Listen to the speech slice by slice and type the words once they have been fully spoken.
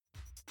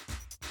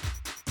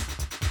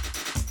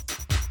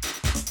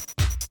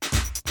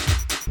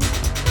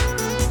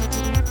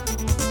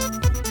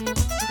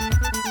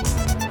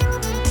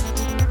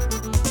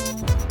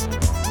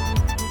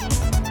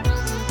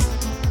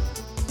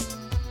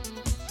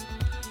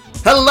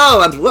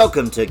Hello and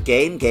welcome to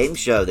Game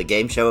Show, the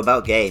game show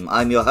about game.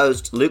 I'm your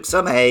host, Luke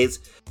Summerhays.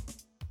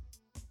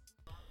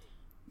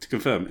 To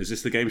confirm, is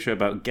this the game show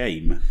about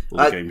game,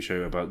 or the game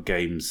show about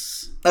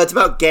games? It's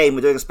about game.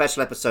 We're doing a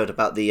special episode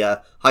about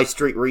the high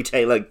street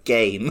retailer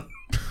Game.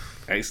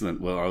 Excellent.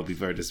 Well, I'll be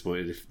very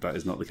disappointed if that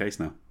is not the case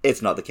now.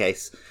 It's not the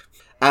case.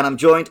 And I'm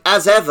joined,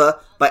 as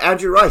ever, by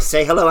Andrew Rice.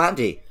 Say hello,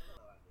 Andy.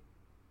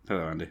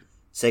 Hello, Andy.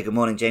 Say good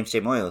morning, James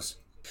J. Moyles.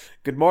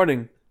 Good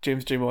morning,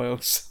 James J.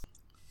 Moyles.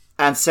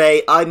 And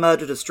say, I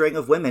murdered a string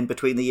of women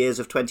between the years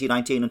of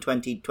 2019 and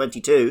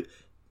 2022.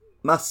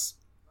 Muss.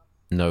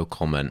 No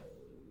comment.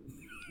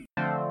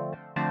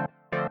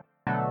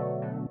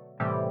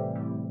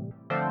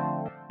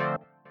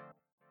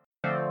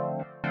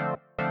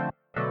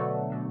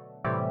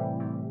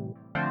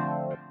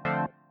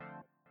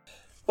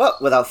 Well,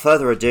 without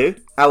further ado,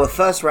 our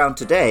first round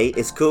today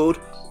is called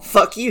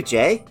Fuck You,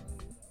 Jay.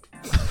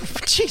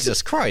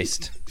 Jesus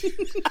Christ.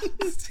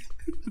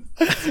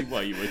 I see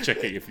why you were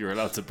checking if you're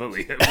allowed to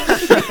bully him.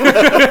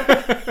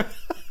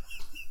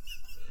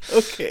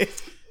 Okay.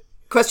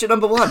 Question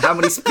number 1. How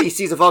many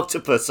species of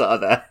octopus are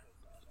there?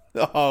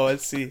 Oh,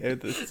 let's see how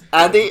this...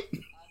 Andy?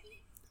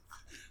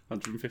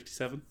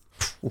 157?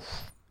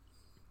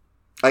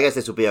 I guess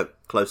this will be a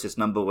closest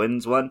number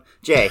wins one.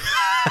 Jay?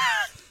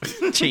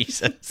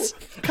 Jesus.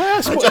 Can I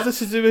ask what has this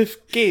to do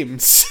with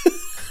games?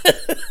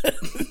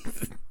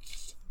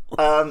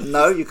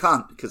 No, you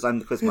can't, because I'm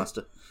the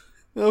quizmaster.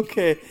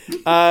 Okay.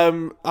 I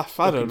don't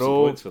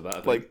know. Points for that, I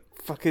think. Like,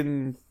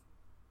 fucking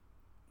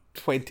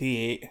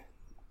 28.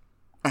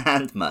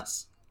 And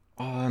Muss.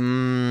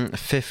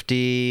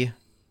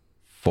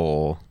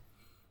 54.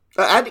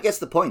 Andy gets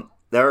the point.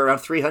 There are around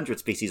 300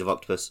 species of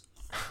octopus.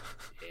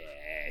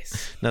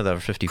 Yes. No, there were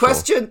 54.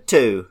 Question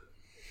 2.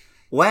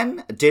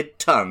 When did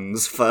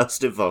tongues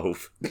first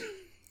evolve?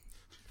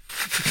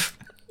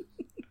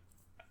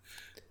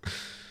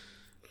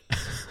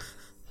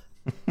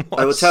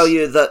 I will tell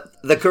you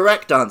that the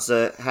correct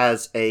answer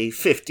has a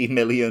 50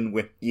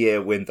 million year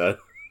window.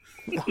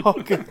 Oh,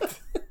 good.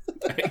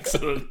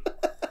 Excellent.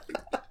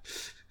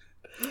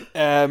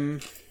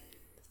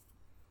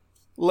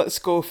 Let's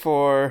go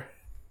for...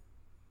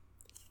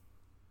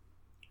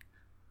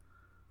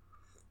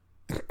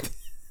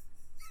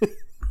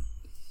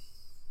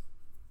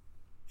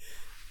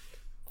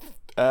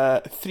 Uh,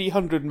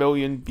 300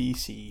 million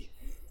BC.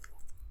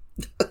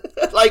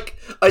 Like,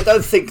 I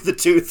don't think the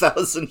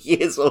 2,000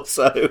 years or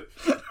so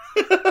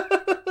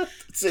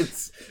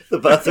since the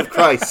birth of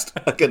Christ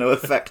are going to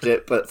affect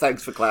it, but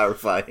thanks for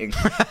clarifying.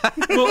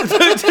 Well,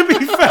 to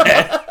be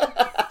fair,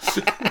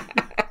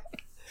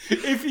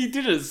 if he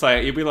didn't say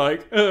it, you'd be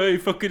like, oh, you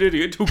fucking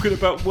idiot, talking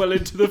about well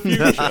into the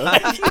future.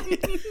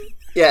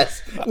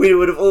 Yes, we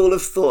would have all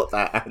have thought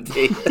that,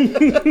 Andy.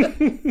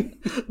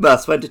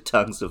 Mus, when did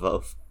tongues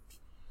evolve?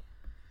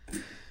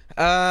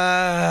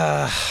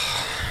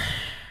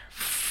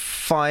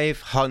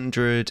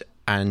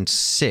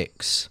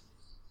 506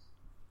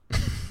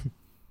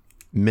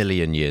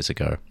 million years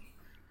ago.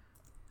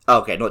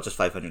 Oh, okay, not just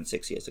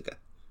 506 years ago.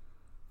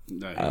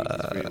 No, he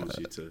really wants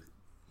you to...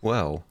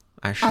 Well,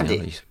 actually, Andy.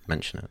 now that you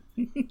mention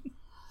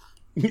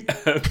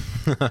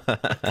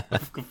I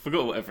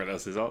forgot what everyone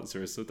else's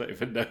answer is, so I don't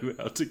even know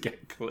how to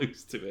get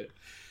close to it.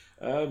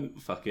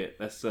 Fuck it.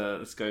 Let's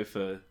go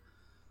for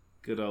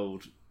good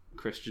old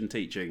Christian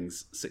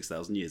teachings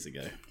 6,000 years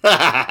ago.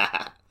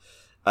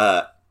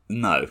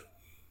 No.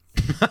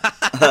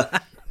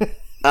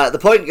 The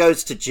point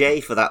goes to Jay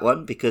for that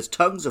one, because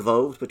tongues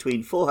evolved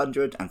between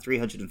 400 and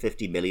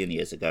 350 million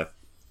years ago.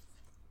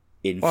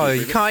 Well,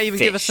 you can't even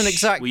give us an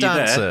exact Were you there?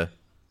 answer.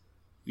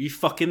 Were you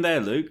fucking there,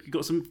 Luke? You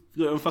got some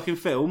fucking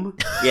film?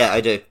 Yeah, I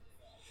do.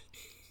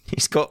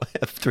 He's got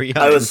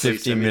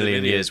 350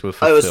 million years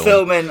worth of I was film.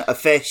 filming a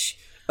fish,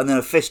 and then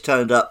a fish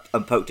turned up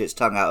and poked its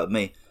tongue out at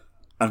me.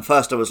 And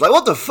first I was like,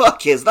 what the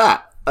fuck is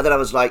that? And then I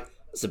was like,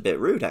 that's a bit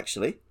rude,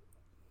 actually.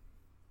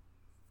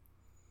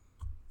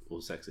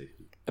 All sexy.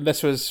 And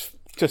this was,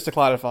 just to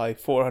clarify,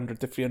 400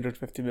 to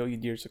 350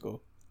 million years ago.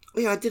 Oh,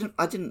 yeah,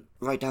 I didn't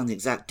write down the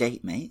exact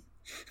date, mate.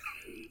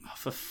 Oh,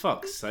 for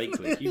fuck's sake,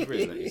 Luke, you've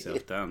really let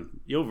yourself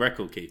down. Your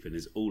record keeping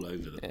is all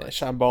over the place.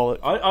 Shambolic.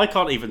 I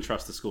can't even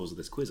trust the scores of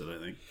this quiz, I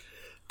don't think.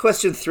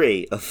 Question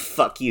 3 of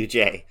Fuck You,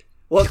 Jay.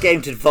 What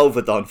game did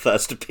Volvodon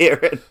first appear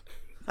in?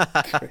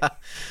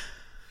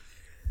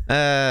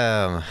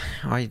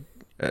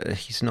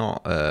 He's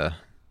not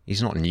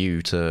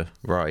new to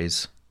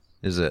Rise,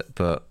 is it?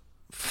 But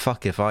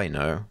fuck if I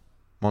know.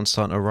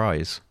 Monster Hunter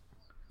Rise.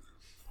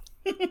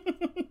 I'm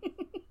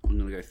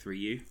gonna go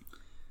 3U.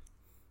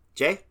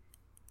 Jay?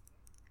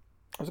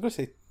 I was going to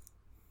say,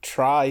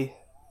 try.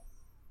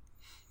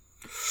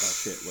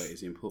 Oh shit, wait,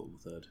 is he in portable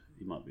third?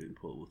 He might be in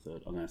portable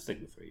third. I'm gonna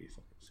stick with 3U.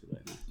 Fuck it, see you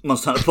later.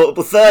 Monster Hunter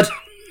Portable third.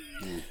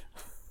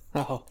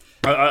 Oh.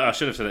 I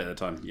should have said it at the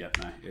time. Yeah,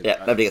 no. Yeah,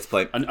 nobody gets a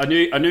point. I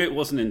knew it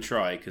wasn't in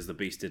try because the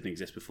beast didn't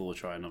exist before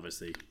try, and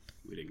obviously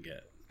we didn't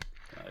get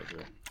that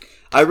over.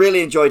 I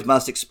really enjoyed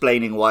Mus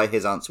explaining why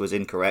his answer was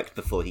incorrect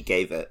before he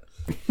gave it.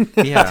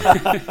 Yeah.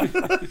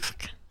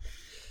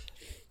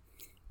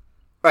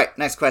 Right,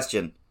 next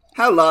question.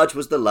 How large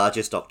was the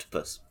largest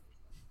octopus?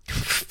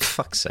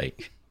 Fuck's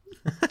sake.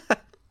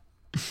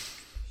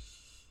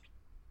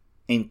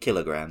 In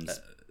kilograms.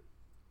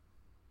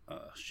 Oh,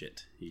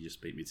 shit. You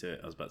just beat me to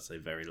it. I was about to say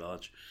very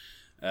large.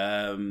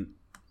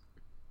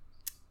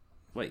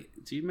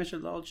 Wait, do you measure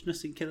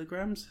largeness in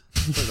kilograms? I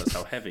suppose that's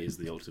how heavy is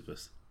the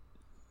octopus.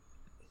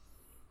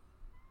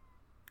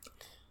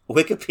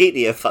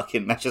 Wikipedia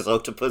fucking measures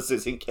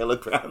octopuses in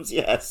kilograms,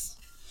 yes.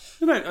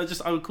 No,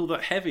 I would call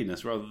that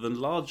heaviness rather than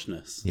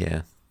largeness.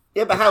 Yeah.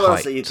 Yeah, but how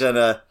else are you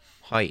gonna...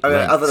 Height,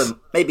 other than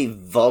maybe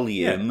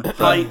volume. Yeah,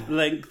 height,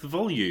 length,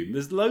 volume.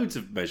 There's loads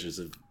of measures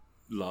of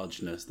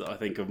largeness that I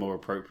think are more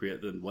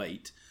appropriate than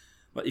weight.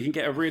 Like, you can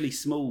get a really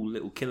small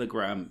little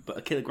kilogram, but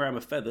a kilogram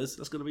of feathers,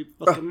 that's going to be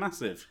fucking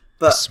massive.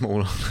 But small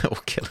little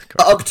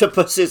kilogram.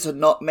 octopuses are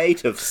not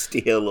made of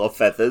steel or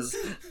feathers.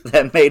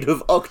 They're made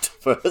of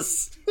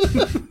octopus.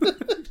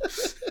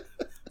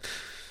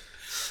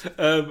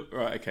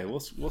 Right, okay,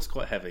 what's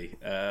quite heavy?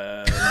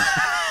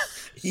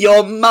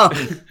 Your mum.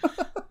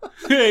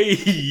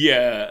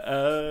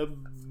 Yeah,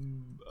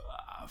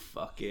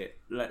 fuck it.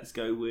 Let's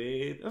go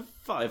with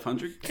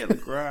 500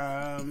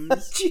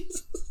 kilograms.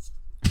 Jesus.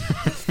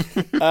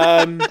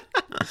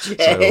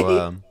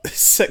 So,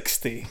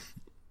 60.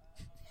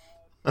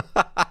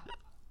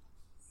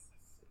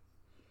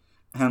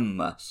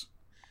 Hummus.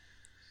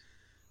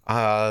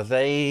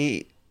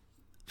 they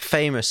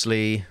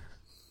famously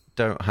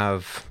don't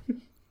have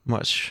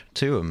much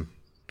to them,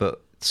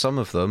 but some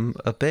of them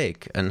are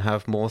big and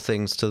have more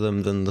things to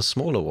them than the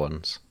smaller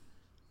ones,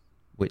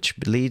 which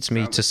leads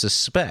me to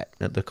suspect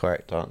that the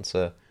correct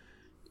answer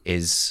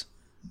is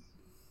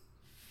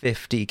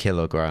 50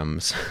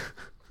 kilograms.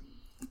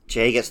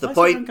 Jay gets the Why is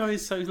point. everyone going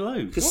so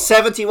low? Because What?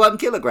 71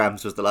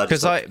 kilograms was the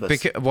largest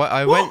octopus.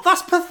 I What? went.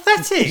 That's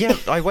pathetic! Yeah,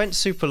 I went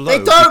super low.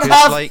 They don't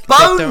because, have they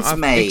bones, don't have,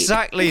 mate.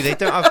 Exactly, they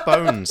don't have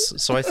bones.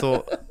 So I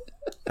thought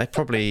they're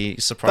probably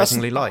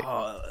surprisingly light.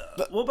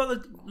 What about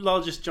the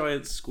largest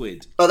giant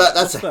squid? Oh, that's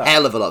What's a that?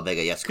 hell of a lot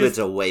bigger. Yeah, squids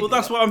are way Well, bigger.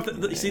 that's what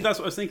I'm. See, that's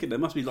what I was thinking. There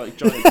must be like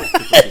giant.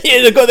 octopuses.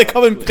 Yeah, they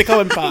come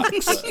in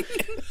packs.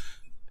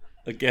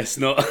 I guess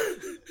not.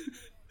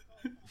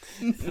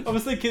 I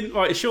was thinking,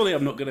 right, surely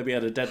I'm not going to be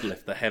able to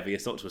deadlift the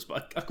heaviest octopus,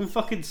 but I can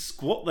fucking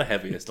squat the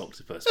heaviest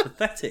octopus.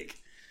 Pathetic.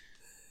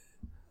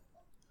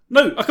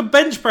 No, I can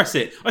bench press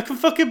it. I can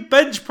fucking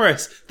bench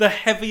press the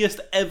heaviest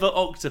ever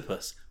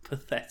octopus.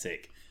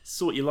 Pathetic.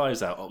 Sort your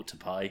lives out,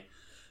 octopi.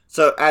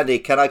 So, Andy,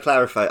 can I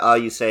clarify? Are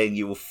you saying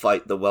you will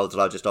fight the world's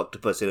largest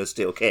octopus in a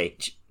steel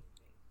cage?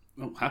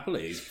 Oh,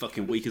 happily. He's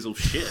fucking weak as all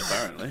shit,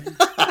 apparently.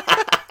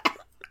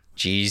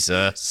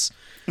 Jesus.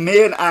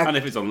 Me and And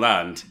if it's on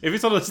land. If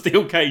it's on a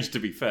steel cage, to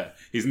be fair,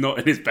 he's not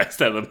in his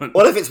best element.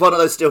 What if it's one of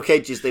those steel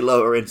cages they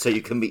lower in so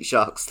you can meet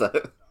sharks,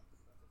 though?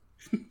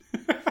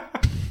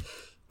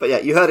 But yeah,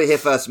 you heard it here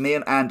first. Me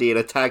and Andy in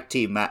a tag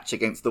team match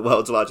against the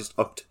world's largest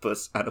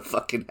octopus and a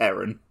fucking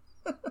heron.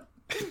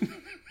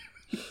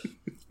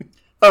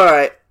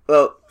 Alright,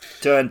 well,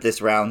 to end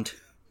this round,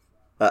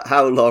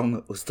 how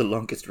long was the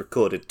longest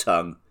recorded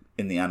tongue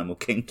in the animal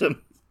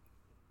kingdom?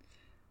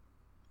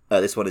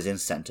 This one is in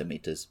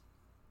centimetres.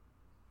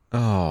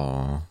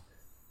 Oh.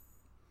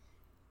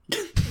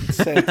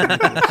 Centimeters.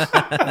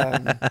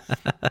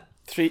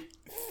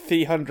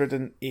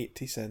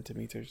 380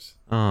 centimeters.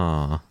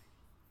 Oh.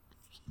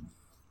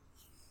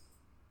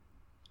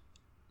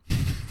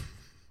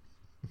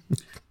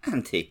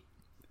 Andy.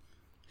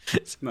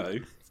 No.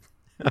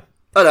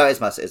 Oh no, it's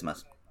mass.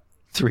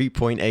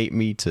 3.8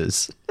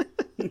 meters.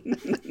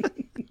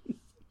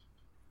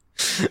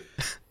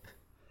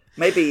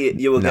 Maybe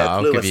you will No, get a I'll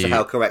clue give as to you-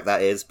 how correct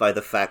that is by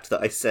the fact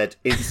that I said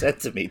in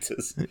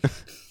centimetres.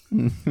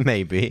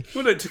 Maybe.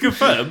 Well, no, to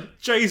confirm,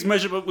 Jay's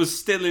measurement was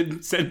still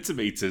in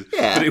centimetres,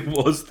 Yeah. but it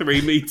was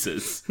 3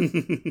 metres.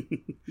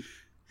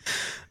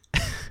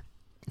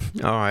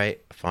 All right,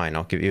 fine.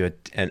 I'll give you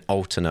an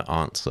alternate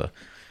answer.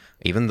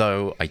 Even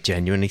though I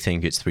genuinely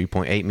think it's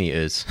 3.8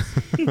 meters.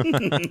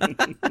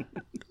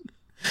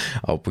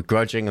 I'll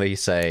begrudgingly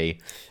say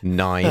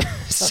 9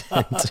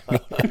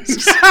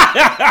 centimeters.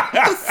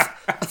 I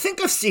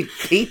think I've seen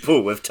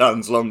people with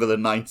tongues longer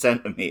than 9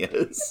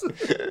 centimetres.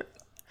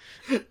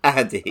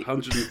 Andy.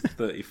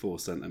 134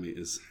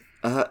 centimetres.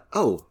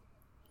 Oh.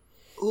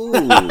 Ooh.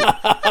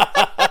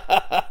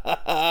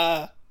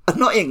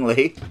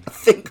 Annoyingly, I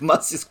think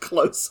Mus is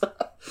closer.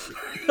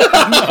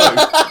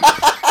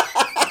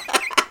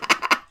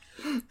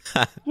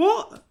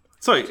 What?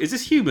 Sorry, is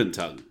this human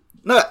tongue?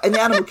 No, in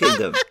the animal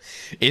kingdom.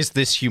 Is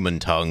this human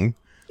tongue?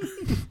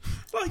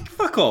 Like,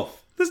 fuck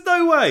off. There's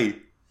no way.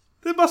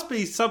 There must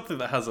be something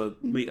that has a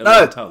metre No,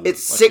 long tongue.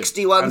 it's like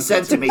 61 an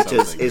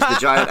centimetres something. is the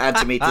giant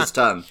antimeter's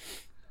tongue.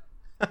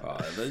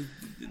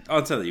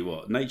 I'll tell you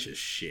what, nature's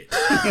shit.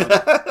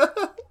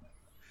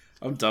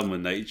 I'm done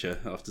with nature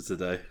after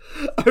today.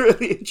 I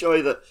really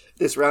enjoy that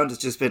this round has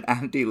just been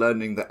Andy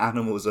learning that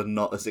animals are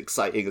not as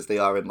exciting as they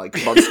are in, like,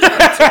 Monster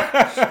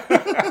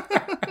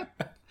Hunter.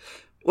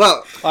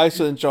 Well, I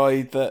also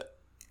enjoyed that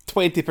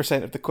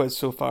 20% of the quiz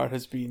so far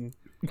has been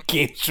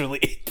games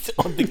related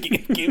on the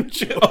game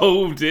show.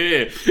 Oh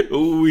dear.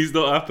 Oh, he's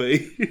not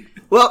happy.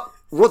 Well,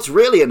 what's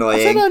really I said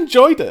annoying I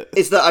enjoyed it.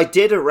 is that I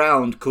did a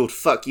round called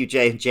Fuck You,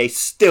 Jay, and Jay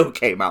still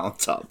came out on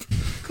top.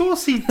 Of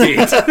course he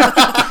did.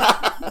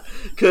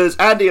 Because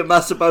Andy and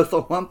Mus are both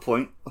on 1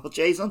 point, while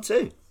Jay's on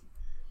 2.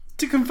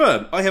 To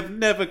confirm, I have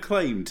never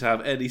claimed to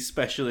have any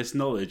specialist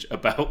knowledge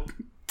about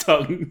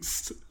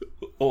tongues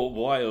or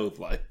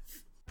wildlife.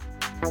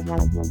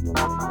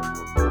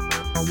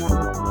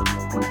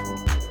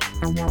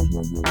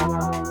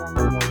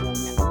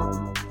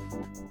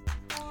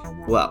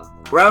 Well,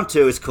 round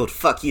 2 is called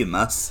Fuck You,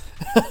 Mus.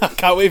 I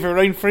can't wait for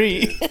round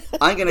 3.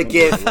 I'm gonna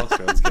give Last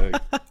round's going.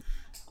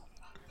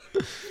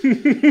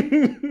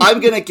 I'm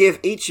gonna give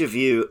each of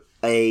you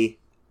a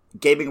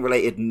gaming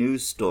related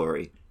news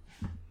story.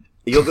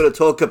 You're gonna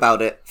talk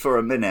about it for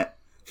a minute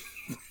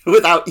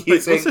without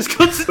using What's this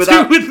got to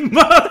do with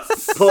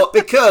Mus?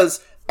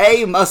 because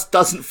A, Mus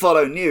doesn't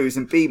follow news,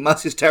 and B,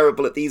 Mus is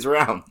terrible at these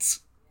rounds.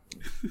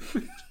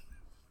 And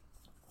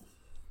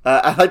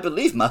I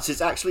believe Mus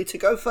is actually to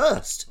go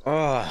first.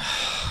 Oh,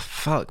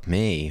 fuck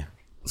me.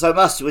 So,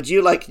 Mus, would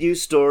you like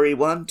news story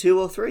 1, 2,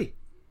 or 3?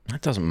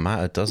 That doesn't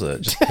matter, does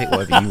it? Just pick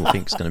whatever you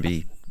think's going to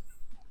be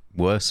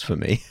worse for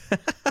me.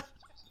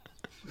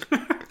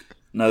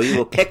 No, you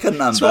will pick a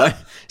number.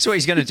 That's what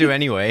he's going to do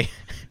anyway.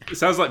 It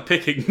sounds like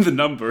picking the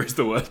number is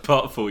the worst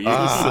part for you.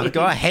 Oh,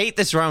 God, I hate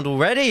this round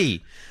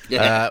already.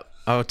 Yeah.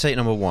 I'll take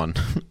number 1.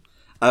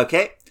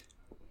 Okay.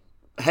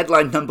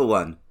 Headline number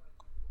 1.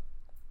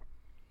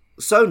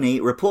 Sony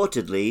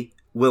reportedly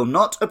will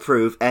not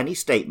approve any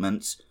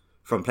statements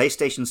from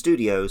PlayStation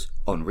Studios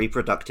on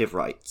reproductive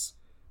rights.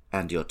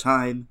 And your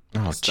time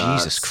starts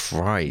Jesus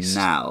Christ.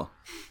 now.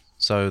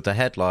 So the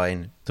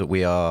headline that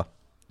we are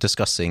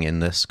discussing in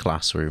this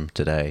classroom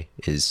today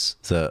is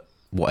that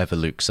whatever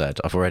Luke said,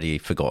 I've already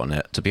forgotten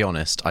it. To be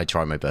honest, I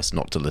try my best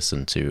not to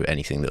listen to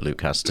anything that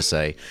Luke has to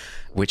say,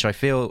 which I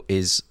feel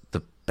is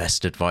the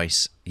best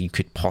advice you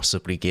could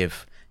possibly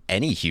give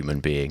any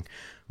human being,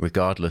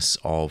 regardless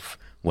of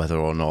whether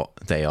or not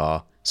they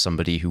are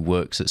somebody who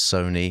works at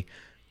Sony,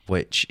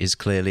 which is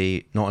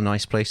clearly not a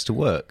nice place to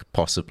work,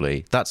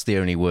 possibly. That's the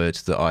only word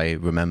that I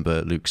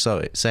remember Luke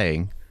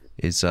saying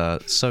is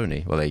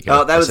Sony. Well, there you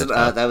go. Oh, that was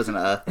an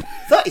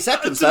 30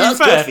 seconds, though. That's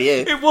good for you.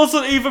 It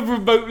wasn't even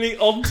remotely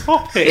on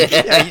topic.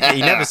 Yeah,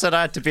 he never said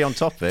I had to be on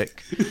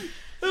topic.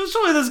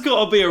 Surely there's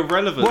got to be a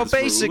relevance. Well,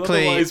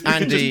 basically, rule. Otherwise we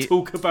can Andy, just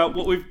talk about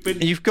what we've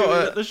been you've doing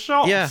got at the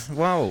shops. Yeah,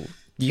 well,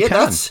 you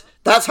can.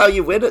 That's how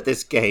you win at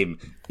this game.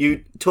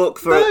 You talk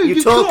for No, you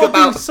you've talk got to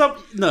about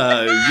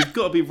do you've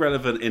got to be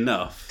relevant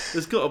enough.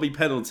 There's got to be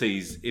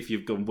penalties if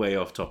you've gone way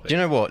off topic. Do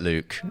you know what,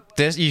 Luke?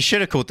 You should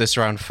have called this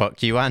round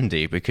 "Fuck You,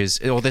 Andy," because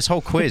this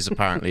whole quiz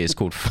apparently is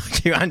called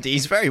 "Fuck You, Andy."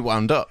 He's very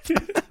wound up.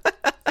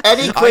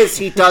 any quiz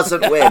he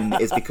doesn't win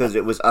is because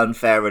it was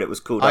unfair and it was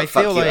called I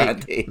Fuck feel You, like,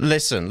 Andy.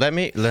 listen, let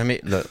me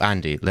look,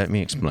 Andy, let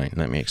me explain.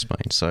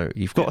 So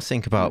you've got to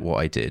think about what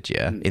I did,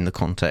 in the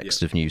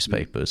context of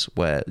newspapers,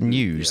 where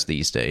news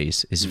these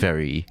days is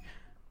very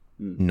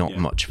not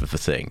much of a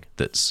thing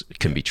that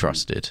can be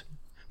trusted.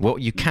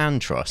 What you can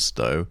trust,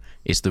 though,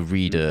 is the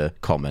reader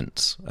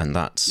comments, and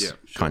that's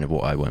kind of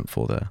what I went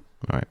for there.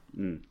 All right.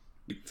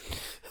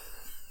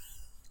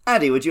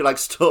 Andy, would you like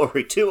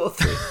story 2 or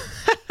 3?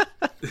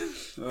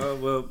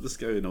 Well, let's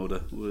go in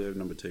order. We'll go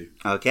number 2.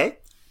 Okay.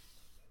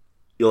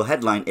 Your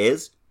headline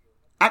is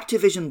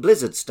Activision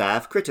Blizzard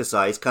staff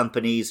criticize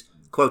company's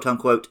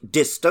quote-unquote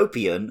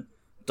dystopian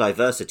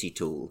diversity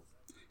tool.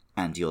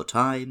 And your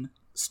time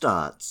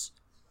starts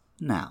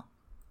now.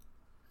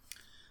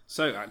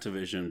 So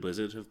Activision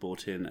Blizzard have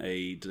brought in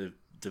a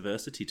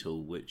diversity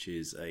tool, which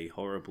is a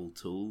horrible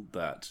tool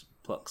that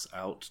plucks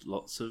out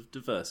lots of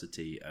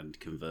diversity and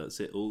converts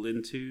it all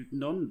into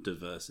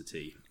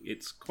non-diversity.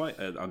 It's quite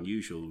an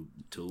unusual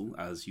tool,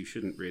 as you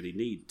shouldn't really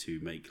need to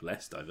make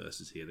less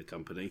diversity in a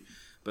company,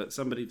 but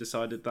somebody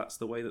decided that's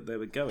the way that they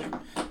were going.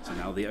 So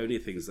now the only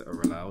things that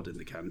are allowed in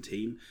the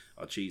canteen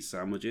are cheese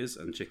sandwiches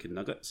and chicken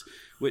nuggets,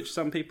 which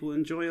some people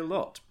enjoy a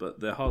lot, but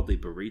they're hardly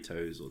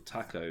burritos or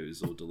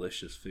tacos or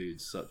delicious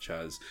foods such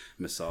as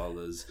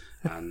masalas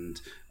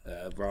and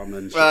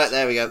ramen. Right,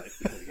 there we go.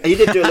 You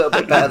did do a little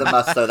bit better than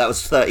us, though. That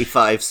was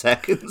 35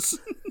 seconds.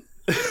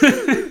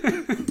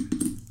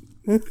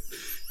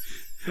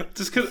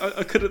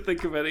 I couldn't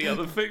think of any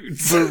other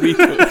foods.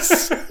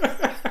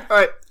 Burritos.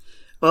 Right.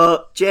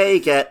 Well, Jay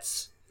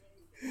gets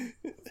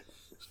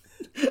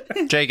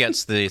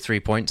the 3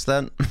 points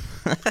then.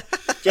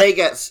 Jay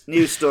gets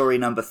news story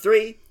number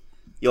 3.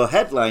 Your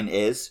headline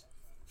is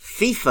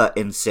FIFA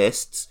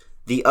insists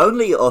the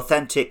only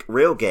authentic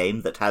real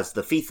game that has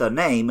the FIFA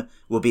name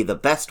will be the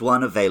best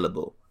one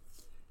available.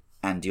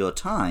 And your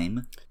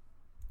time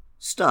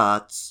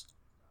starts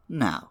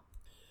now.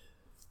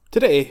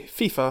 Today,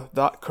 FIFA,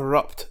 that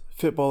corrupt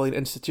footballing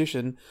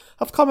institution,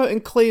 have come out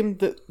and claimed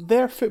that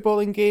their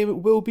footballing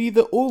game will be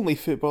the only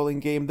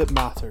footballing game that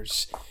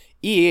matters,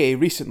 EA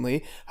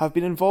recently have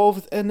been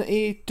involved in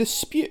a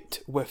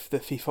dispute with the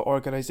FIFA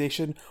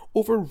organisation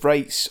over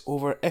rights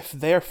over if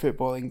their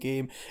footballing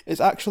game is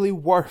actually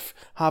worth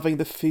having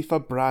the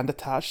FIFA brand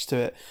attached to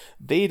it.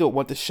 They don't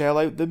want to shell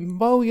out the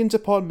millions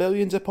upon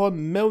millions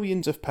upon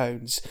millions of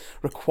pounds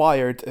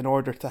required in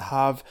order to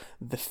have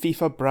the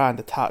FIFA brand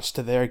attached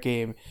to their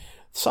game.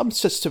 Some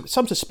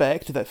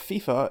suspect that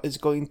FIFA is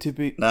going to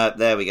be... No,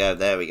 there we go.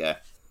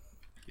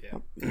 Yeah.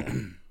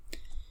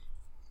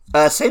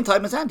 Same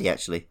time as Andy,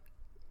 actually.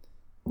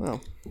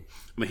 Well, I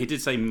mean, he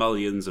did say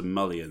mullions and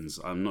mullions.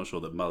 I'm not sure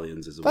that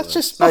mullions is a that's word.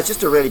 just... No, it's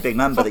just a really big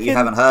number that you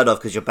haven't heard of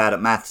because you're bad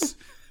at maths.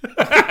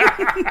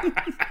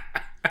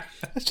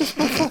 That's just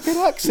my fucking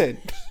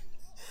accent.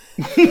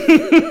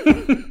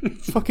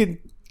 Fucking...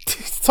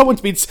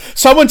 Someone's been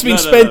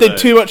spending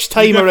too much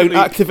time around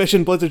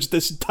Activision Blizzard's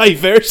this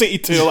diversity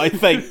tool, I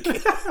think.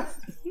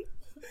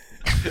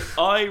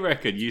 I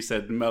reckon you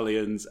said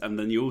millions and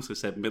then you also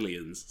said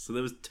millions. So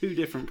there was two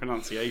different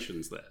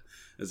pronunciations there,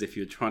 as if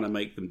you're trying to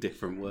make them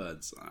different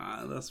words.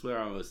 That's where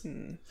I was.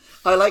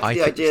 I like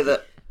the idea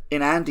that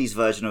in Andy's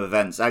version of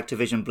events,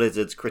 Activision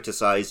Blizzard's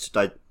criticised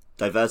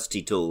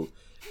diversity tool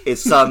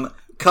is some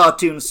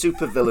cartoon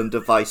supervillain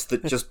device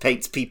that just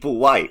paints people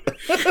white.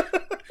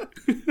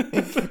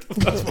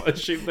 That's what I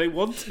assumed they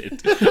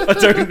wanted. I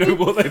don't know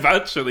what they've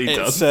actually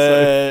done.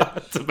 So I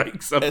had to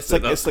make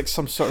something it's like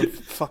some sort of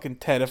fucking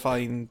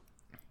terrifying,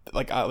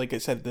 like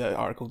it said in the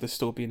article,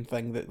 dystopian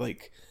thing that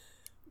like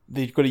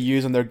they've got to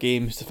use in their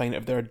games to find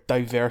out if they're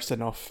diverse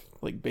enough,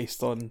 like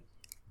based on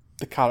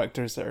the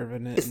characters that are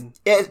in it.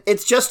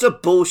 It's just a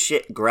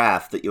bullshit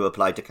graph that you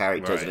apply to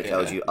characters and it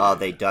tells you, are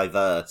they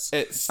diverse?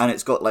 And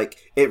it's got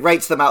like, it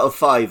rates them out of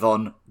 5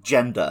 on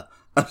gender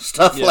and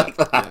stuff like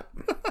that.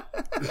 Yeah.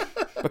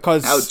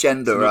 Because how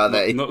gender are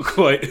they? Not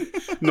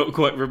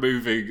quite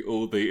removing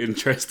all the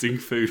interesting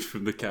food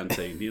from the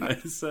canteen, you know.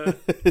 So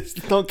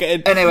it's not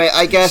getting anyway.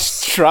 I guess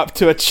strapped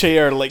to a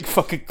chair like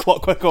fucking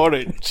Clockwork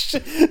Orange.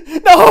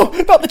 No,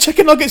 not the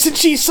chicken nuggets and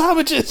cheese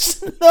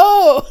sandwiches.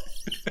 No.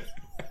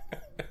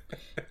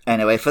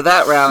 Anyway, for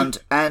that round,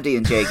 Andy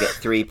and Jay get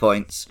 3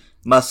 points.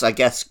 Muss, I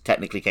guess,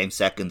 technically came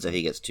second, so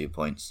he gets 2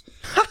 points.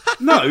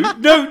 No,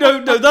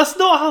 that's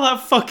not how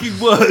that fucking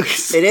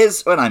works. It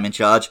is when I'm in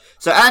charge.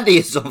 So Andy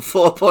is on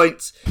 4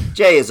 points,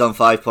 Jay is on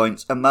 5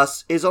 points, and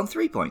Muss is on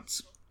 3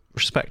 points.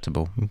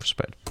 Respectable.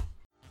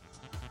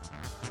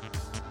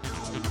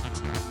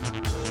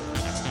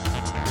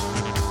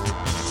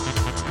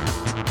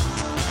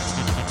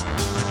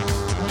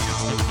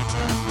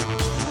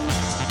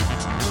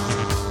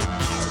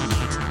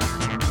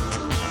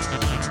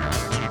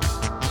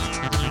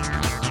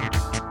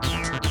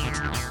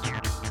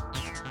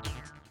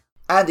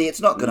 Andy,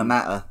 it's not going to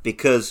matter,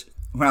 because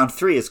round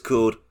 3 is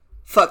called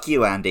Fuck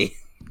You, Andy.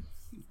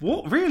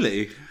 What,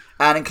 really?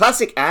 And in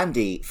classic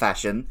Andy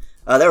fashion,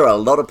 there are a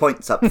lot of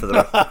points up for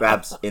the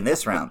grabs in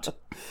this round.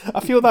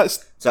 I feel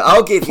that's so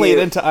I'll give playing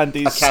you into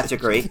Andy's a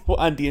category. What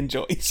Andy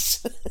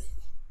enjoys.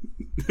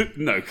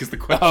 No, because the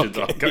questions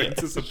aren't going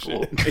to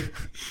support me.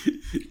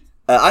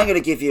 I'm going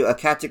to give you a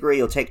category.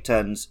 You'll take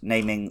turns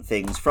naming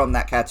things from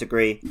that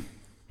category.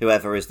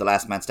 Whoever is the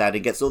last man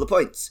standing gets all the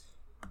points.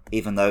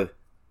 Even though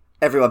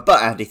everyone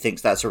but Andy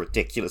thinks that's a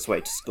ridiculous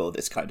way to score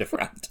this kind of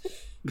round.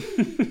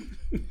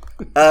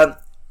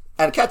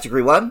 And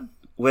category 1,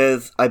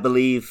 with, I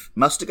believe,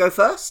 Muss to go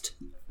first?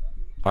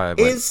 I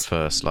went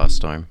first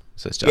last time.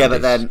 So it's yeah,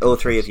 but then all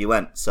 3 of you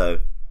went, so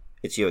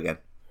it's you again.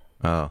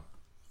 Oh.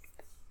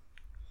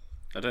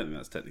 I don't think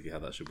that's technically how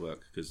that should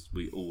work, because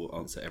we all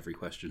answer every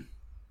question.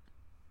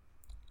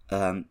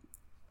 Do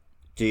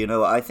you know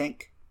what I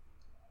think?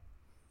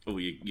 Oh,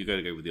 you're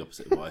going to go with the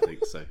opposite of what I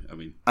think, so, I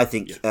mean... I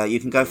think you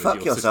can go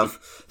fuck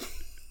yourself.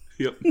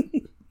 Yep.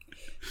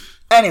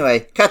 Anyway,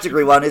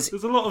 category 1 is...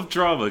 There's a lot of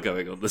drama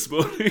going on this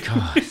morning.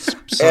 God,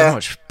 so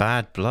much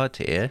bad blood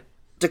here.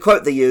 To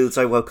quote the youths,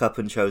 I woke up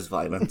and chose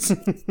violence.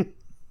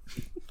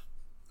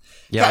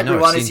 Yeah, I know,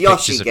 Category 1 I've is seen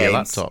Yoshi pictures of your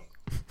games. laptop.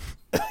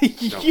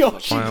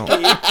 Yoshi Wow.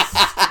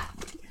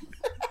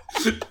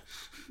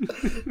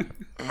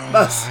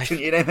 Muss, can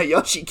you name a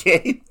Yoshi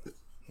game?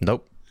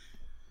 Nope.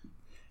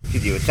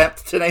 Could you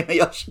attempt to name a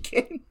Yoshi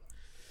game?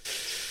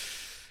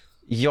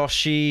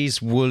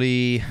 Yoshi's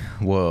Woolly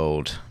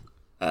World.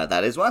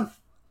 That is one.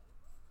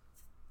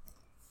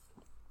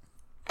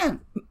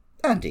 And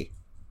Andy.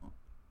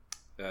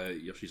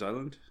 Yoshi's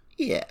Island?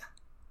 Yeah.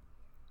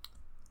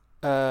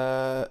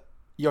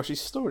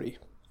 Yoshi's Story.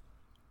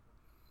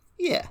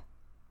 Yeah.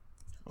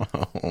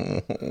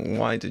 Oh,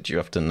 why did you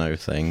have to know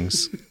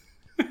things?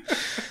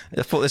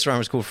 I thought this round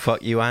was called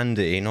Fuck You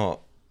Andy,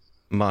 not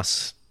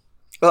Muss.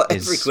 Well,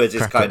 every quiz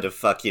is kind of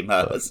fuck you,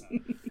 Muss.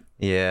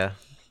 Yeah.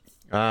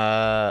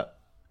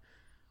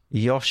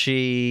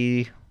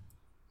 Yoshi's...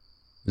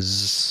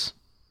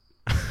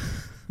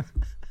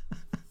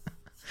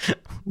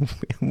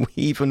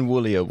 Even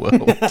woollier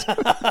world.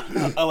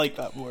 I like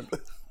that word.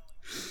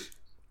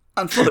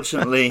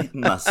 Unfortunately,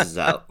 Muss is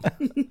out.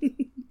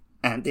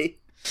 Andy?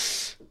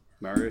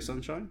 Mario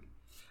Sunshine?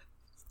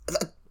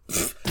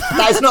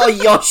 That is not a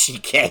Yoshi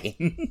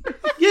game.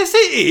 Yes,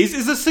 it is.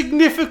 It's a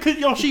significant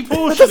Yoshi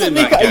portion in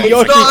that make it a game.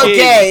 Yoshi It's not a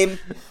game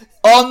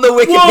on the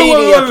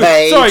Wikipedia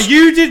page. Sorry,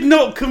 you did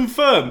not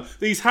confirm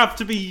these have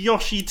to be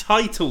Yoshi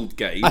titled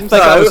games. I think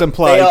that was No,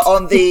 implied. they are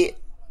on the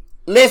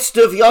list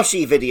of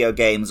Yoshi video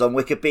games on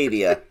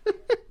Wikipedia.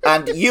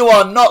 And you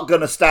are not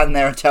going to stand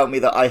there and tell me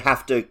that I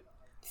have to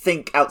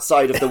think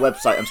outside of the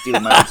website I'm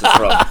stealing my answers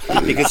from.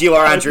 Because you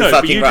are Andrew but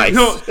fucking you Rice.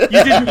 You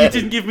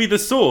didn't give me the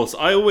source.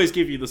 I always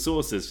give you the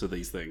sources for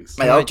these things.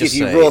 Mate, I'll I give just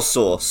you say- raw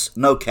sauce,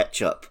 no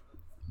ketchup.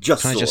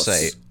 Just Can sauce. I just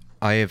say,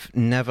 I have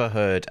never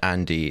heard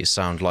Andy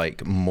sound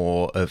like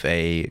more of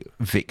a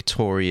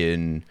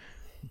Victorian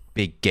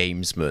big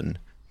gamesman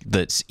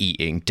that's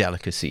eating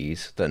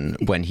delicacies than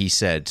when he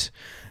said,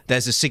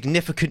 "There's a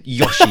significant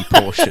Yoshi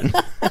portion."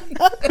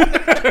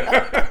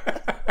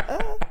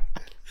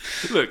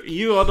 Look,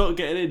 you are not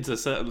getting into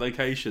certain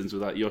locations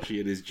without Yoshi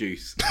and his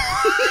juice.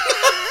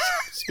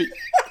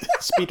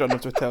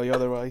 Speedrunners would tell you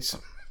otherwise.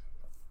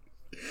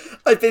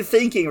 I've been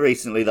thinking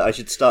recently that I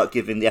should start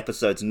giving the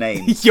episodes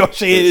names.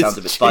 Yoshi It is sounds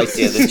a bit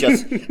spicier than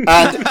just...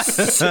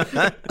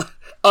 And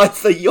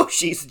either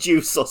Yoshi's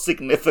juice or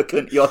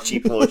significant Yoshi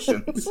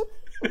portions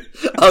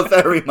are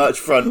very much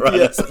front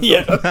runners.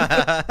 Yeah.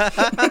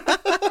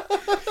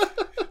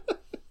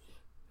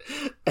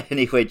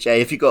 Anyway, Jay,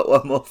 have you got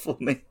one more for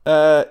me?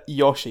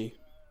 Yoshi.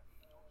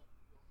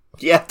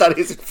 Yeah, that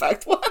is in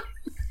fact one.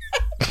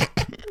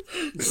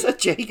 So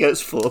Jay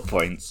gets 4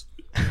 points.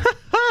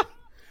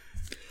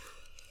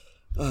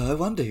 I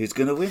wonder who's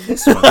going to win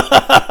this one.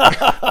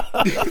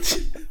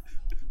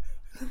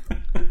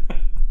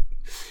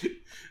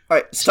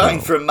 Right,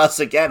 starting from us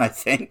again, I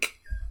think.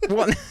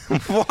 What?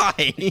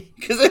 Why?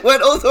 Because it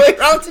went all the way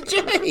around to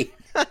Jay.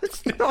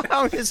 That's not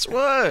how this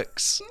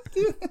works.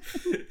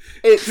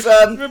 It's,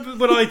 Remember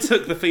when I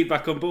took the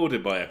feedback on board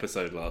in my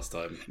episode last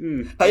time?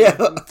 yeah.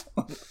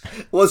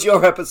 Was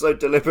your episode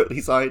deliberately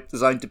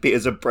designed to be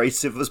as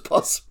abrasive as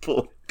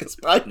possible? Because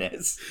mine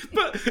is.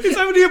 But it's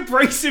only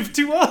abrasive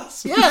to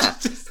us. Yeah.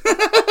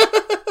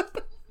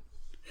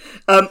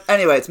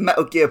 Anyway, it's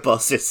Metal Gear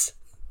bosses.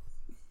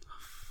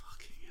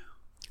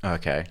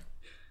 Okay.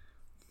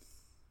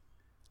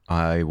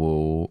 I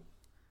will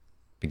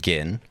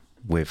begin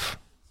with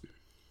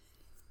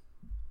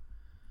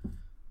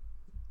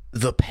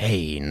the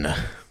pain.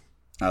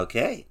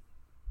 Okay.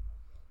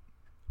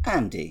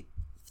 Andy.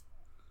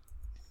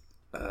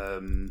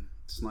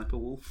 Sniper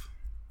Wolf.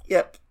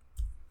 Yep.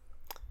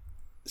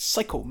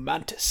 Psycho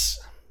Mantis.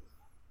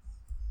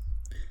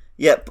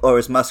 Yep, or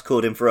as Musk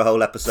called him for a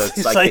whole episode,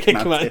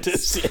 Psychic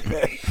Mantis.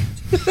 Yeah.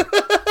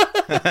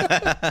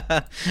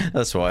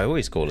 That's what I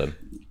always call him.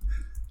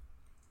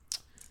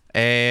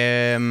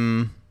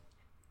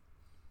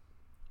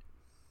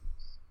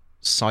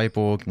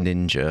 Cyborg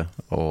Ninja,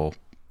 or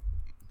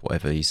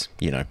whatever he's,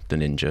 the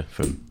ninja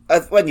from...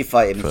 When you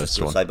fight him, he's First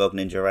just called Cyborg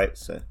Ninja, right?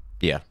 So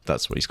Yeah,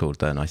 that's what he's called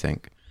then, I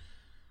think.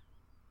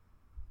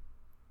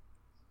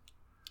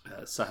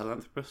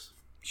 Sahelanthropus.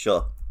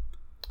 sure.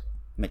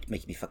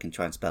 Making me fucking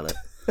try and spell it.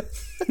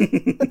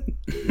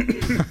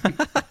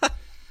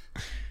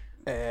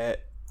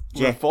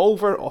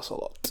 Revolver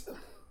Ocelot.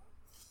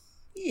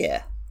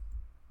 Yeah.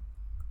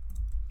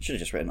 Should have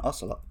just written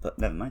Ocelot, but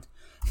never mind.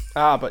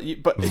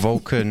 But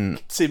Vulcan...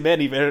 say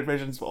many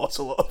versions of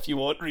Ocelot if you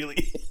want,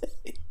 really.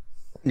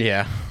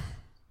 Yeah.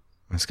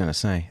 I was going to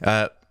say.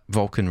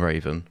 Vulcan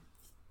Raven.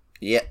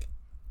 Yep.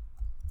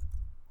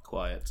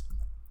 Quiet.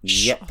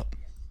 Yep.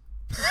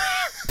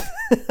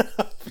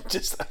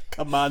 Just a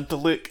command to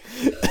look.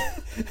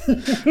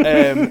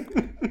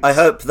 I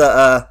hope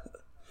that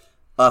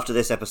after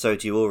this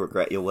episode you all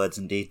regret your words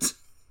and deeds.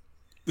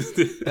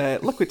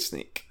 Liquid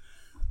Snake.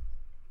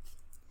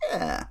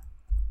 Yeah.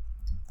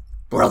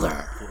 Brother.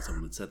 I thought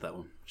someone had said that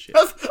one. Shit.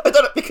 I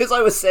don't know, because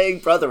I was saying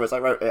brother as I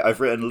wrote it, I've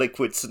written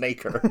Liquid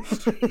Snaker.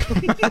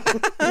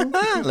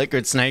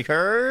 Liquid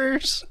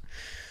Snakers.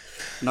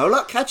 No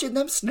luck catching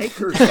them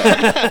snakers.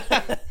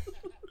 Though.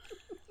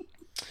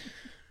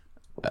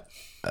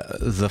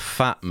 The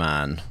Fat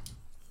Man.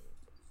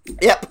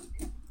 Yep.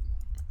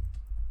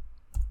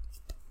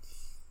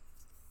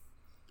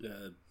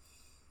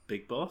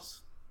 Big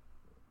Boss.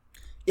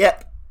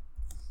 Yep.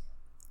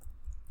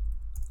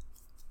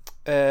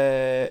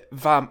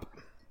 Vamp.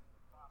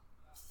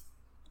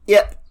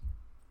 Yep.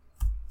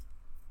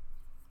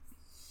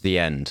 The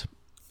End.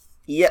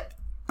 Yep.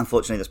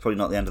 Unfortunately, that's probably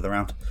not the end of the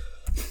round.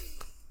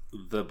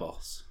 The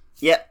Boss.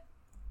 Yep.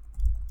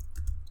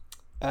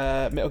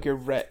 Metal Gear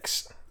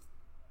Rex.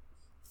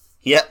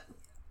 Yep.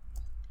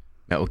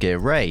 Metal Gear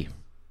Ray.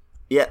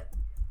 Yep.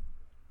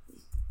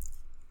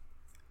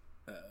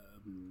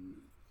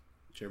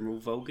 General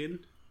Volgin.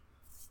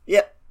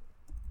 Yep.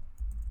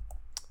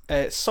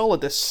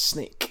 Solidus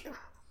Snake.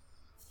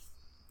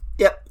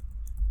 Yep.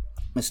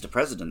 Mr.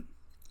 President.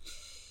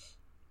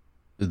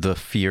 The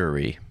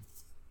Fury.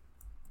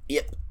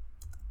 Yep.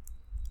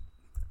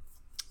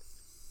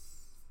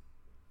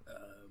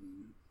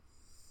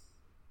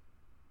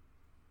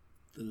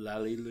 The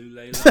Lally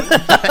Lule.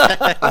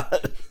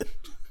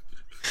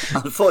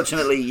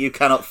 Unfortunately, you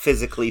cannot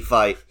physically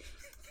fight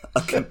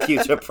a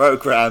computer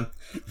program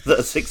that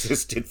has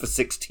existed for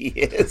 60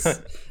 years.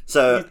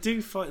 So You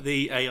do fight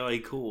the AI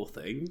core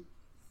thing.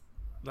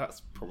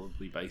 That's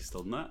probably based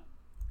on that.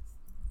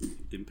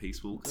 In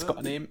Peace Walker. It's got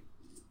a name.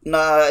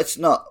 no, it's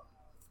not.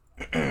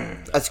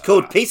 It's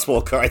called Peace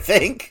Walker, I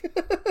think.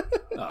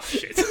 Oh,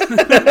 shit.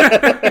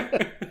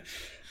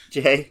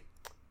 Jay?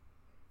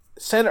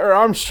 Senator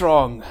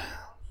Armstrong.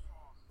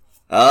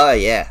 Oh,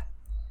 yeah.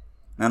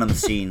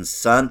 Nanomachines,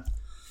 son.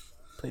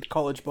 Played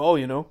college ball,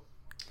 you know.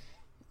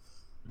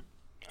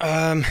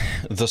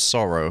 The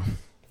Sorrow.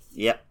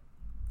 Yep.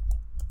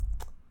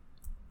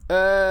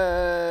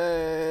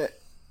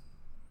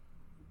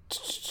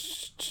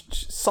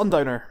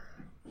 Sundowner.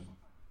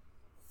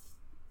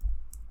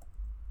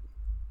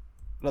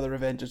 Another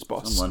Revengeance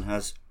boss. Someone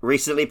has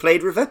recently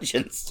played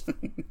Revengeance.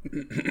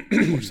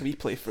 Watch some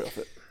playthrough of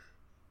it.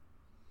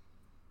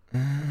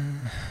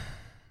 I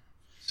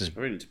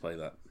really need to play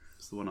that.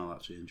 It's the one I'll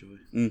actually enjoy.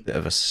 Bit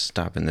of a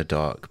stab in the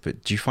dark,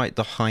 but do you fight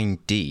the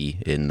Hind D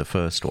in the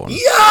first one?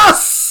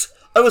 Yes!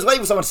 I was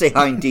waiting for someone to say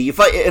Hind D. You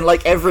fight it in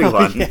like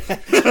everyone.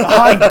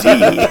 Hind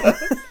D.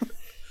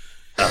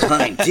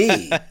 Hind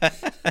D.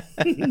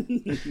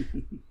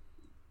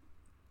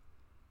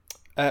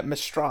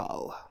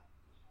 Mistral.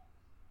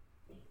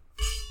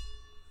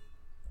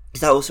 Is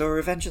that also a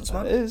Revengeance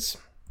one? It is.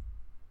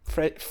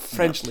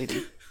 French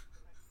lady.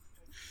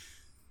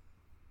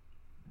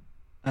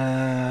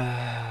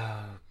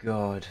 Oh,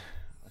 God.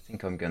 I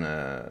think I'm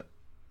gonna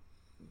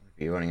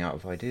be running out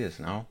of ideas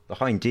now. The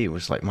Hind D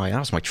was like that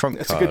was my trump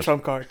It's card. a good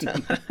trump card.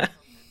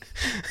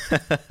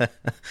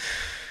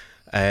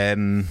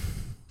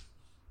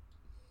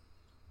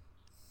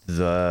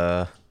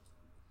 The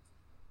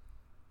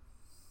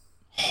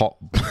hot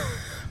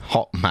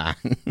man.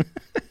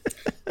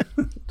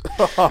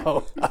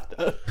 Oh,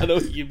 I know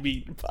what you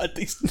mean, but at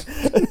least...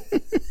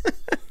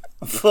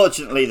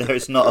 Unfortunately,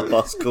 there's not a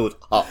boss called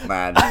Hot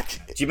Man. Do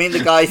you mean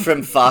the guy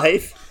from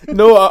 5?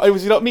 No, I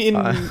was not meeting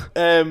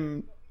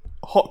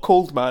Hot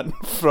Cold Man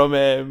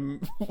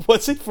from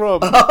what's it from?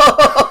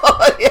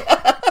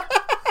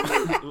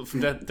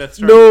 From Death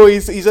Stranding? No,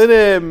 he's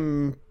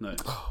in No.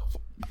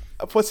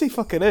 what's he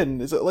fucking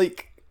in? Is it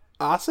like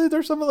Acid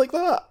or something like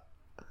that?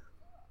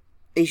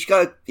 He's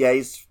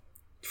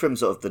from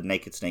sort of the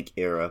Naked Snake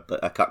era,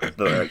 but I can't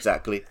remember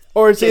exactly.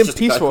 Or is he in It's just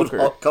a guy Peace called Walker?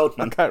 Hot I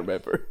Coldman. can't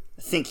remember.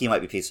 I think he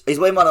might be Peace. He's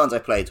one of the ones I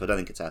played, so I don't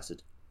think it's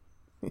Acid.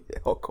 Yeah,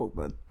 Hot Cold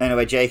Man.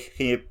 Anyway, Jay,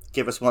 can you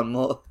give us one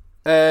more?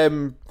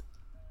 The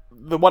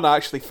one I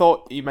actually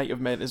thought he might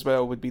have meant as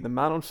well would be the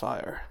Man on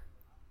Fire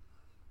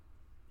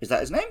Is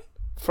that his name?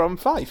 from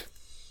 5.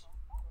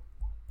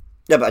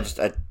 Yeah, but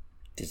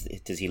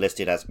does he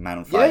listed as Man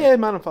on Fire? Yeah,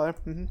 Man on Fire.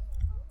 Mm-hmm.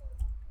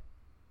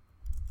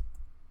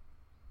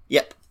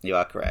 Yep, you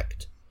are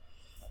correct.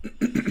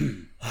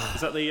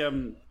 Is that the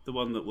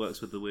one that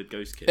works with the weird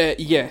ghost kid?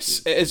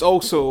 Yes, it is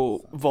also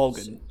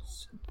Volgan.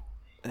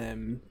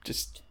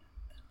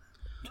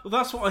 Well,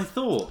 that's what I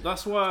thought.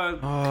 That's why I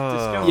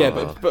discovered Yeah,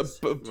 that. but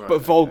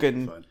Right,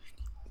 Volgan. fine.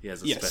 He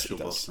has a Yes, special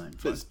he does. boss name.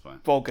 But Fine.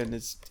 Volgan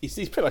he's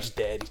pretty much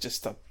dead. He's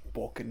just a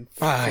walking.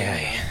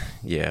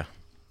 Yeah.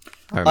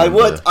 I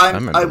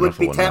remember would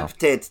be another one now.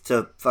 tempted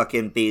to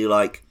fucking be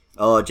like,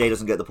 oh, Jay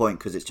doesn't get the point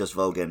because it's just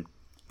Volgan.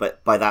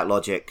 But by that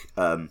logic,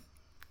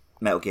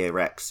 Metal Gear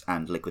Rex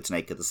and Liquid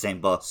Snake are the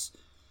same boss.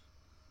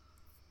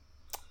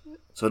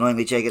 So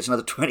annoyingly, Jay gets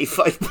another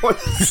 25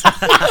 points.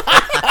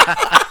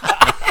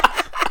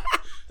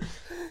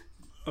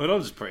 I mean,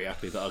 I'm just pretty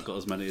happy that I got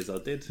as many as I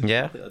did.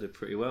 Yeah. I think I did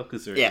pretty well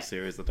considering Yeah. a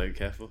series I don't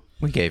care for.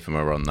 We gave him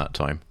a run that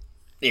time.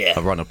 Yeah.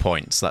 A run of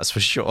points, that's for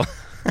sure.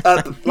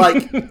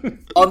 Like,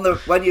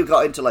 when you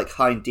got into, like,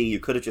 Hind D, you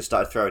could have just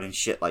started throwing in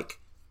shit like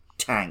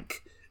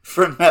Tank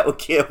from Metal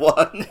Gear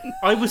 1.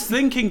 I was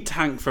thinking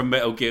Tank from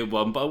Metal Gear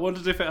 1, but I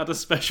wondered if it had a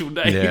special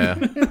name. Yeah.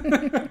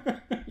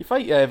 You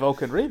fight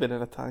Vulcan Raven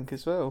in a tank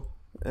as well.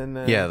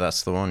 Yeah,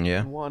 that's the one,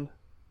 yeah. 1.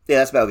 Yeah,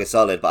 that's Metal Gear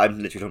Solid, but I'm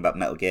literally talking about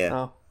Metal Gear.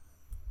 Oh,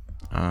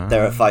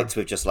 There are fights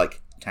with just,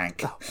 like,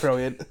 Tank.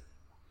 brilliant.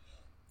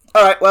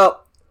 Alright,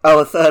 well,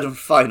 our third and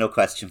final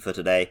question for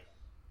today.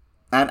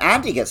 And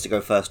Andy gets to go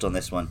first on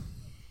this one.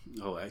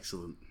 Oh,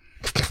 excellent.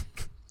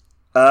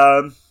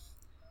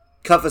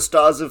 Cover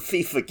stars of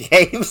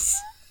FIFA games.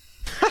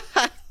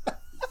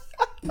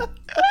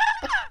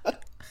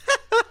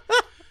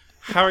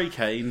 Harry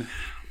Kane.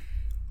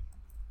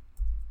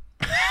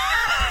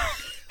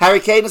 Harry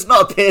Kane has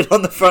not appeared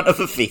on the front of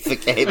a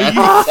FIFA game. Are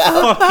you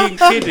fucking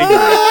kidding me?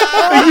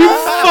 Are you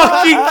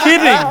fucking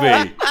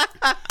kidding me?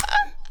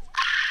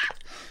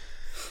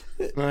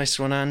 Nice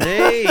one,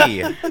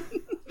 Andy.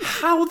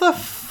 How the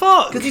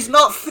fuck? Because he's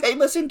not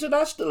famous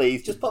internationally,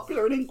 he's just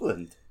popular in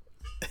England.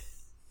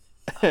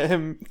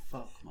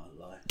 Fuck my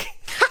life.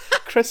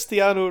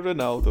 Cristiano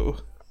Ronaldo.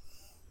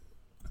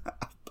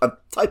 I'm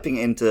typing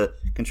it into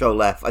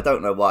Control F. I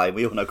don't know why.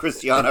 We all know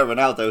Cristiano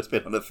Ronaldo's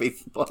been on the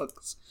FIFA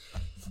box.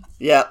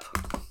 Yep.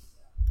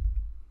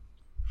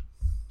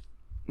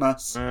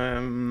 Nice.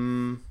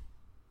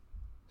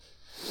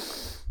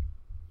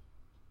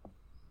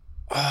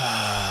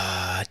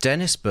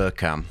 Dennis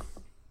Burkham.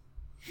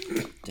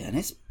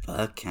 Dennis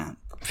Bergkamp.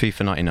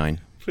 FIFA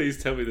 99.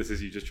 Please tell me this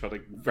is you just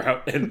trying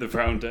to end the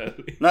round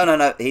early.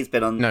 No. He's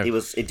been on. No, he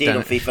was indeed on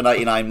don't- FIFA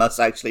 99. Musk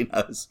actually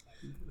knows.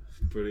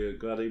 Brilliant.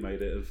 Glad he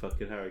made it a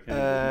fucking Harry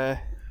Kane.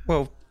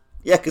 Well,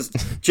 Yeah, because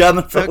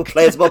German football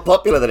players are more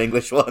popular than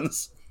English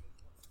ones.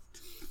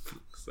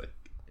 Fuck's sake.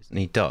 isn't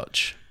he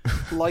Dutch?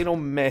 Lionel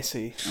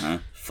Messi.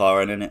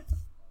 Foreign, innit?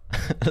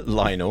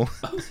 Lionel.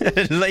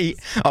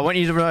 I want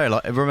you to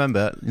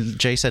remember,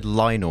 Jay said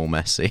Lionel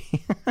Messi.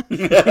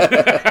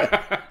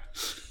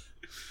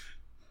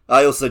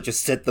 I also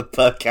just said the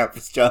Bergkamp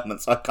was German,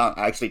 so I can't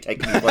actually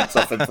take any points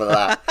off him for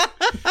that.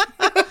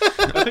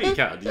 I think you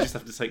can. You just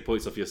have to take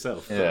points off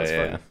yourself. But that's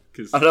yeah. fine.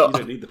 Because I you don't,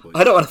 don't need the points.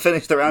 I don't want to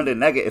finish the round in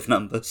negative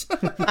numbers.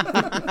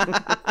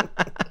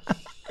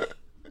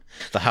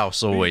 The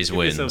house always Give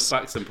yourself wins.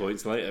 back some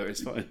points later.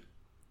 It's fine.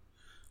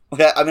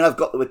 Okay, I mean, I've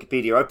got the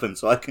Wikipedia open,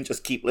 so I can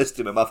just keep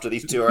listing them after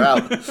these two are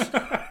out.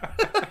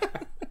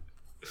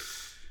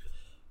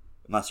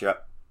 Mas, you're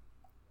up.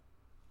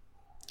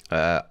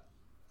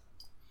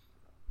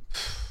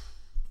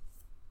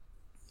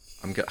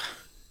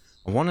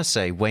 I want to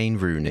say Wayne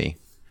Rooney.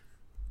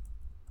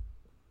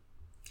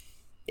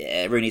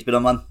 Yeah, Rooney's been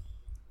on one.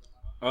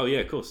 Oh yeah,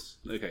 of course.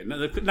 Okay,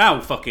 now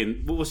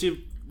fucking. What's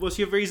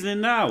your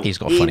reasoning now? He's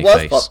got a He funny was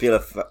face.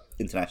 popular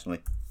internationally.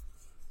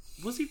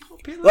 Was he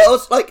popular? Well,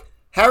 it's like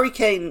Harry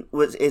Kane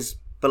is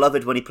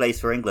beloved when he plays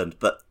for England,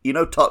 but you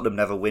know Tottenham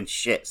never win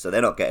shit, so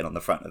they're not getting on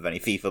the front of any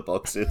FIFA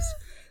boxes.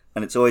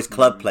 And it's always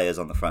club players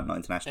on the front, not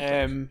international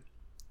players.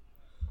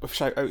 With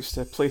shout outs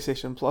to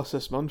PlayStation Plus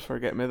this month for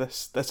getting me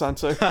this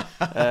answer.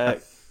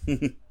 Kylian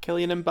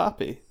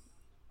Mbappe.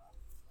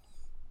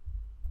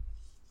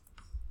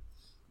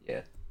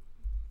 Yeah.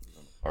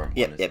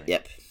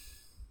 Yep.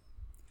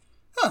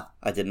 Huh,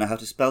 I didn't know how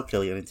to spell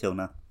Kylian until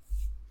now.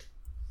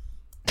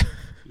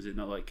 Is it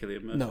not like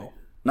Killian Murphy? No.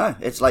 No,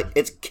 it's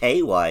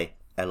Kylian.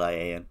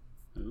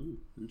 Ooh,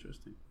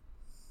 interesting.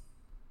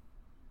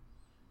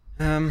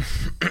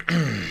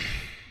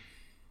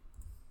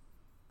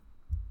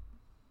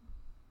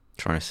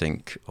 Trying to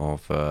think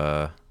of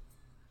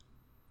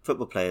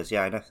Football players,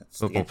 yeah, I know. That's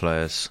football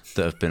players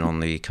that have been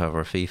on the cover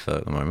of FIFA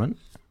at the moment,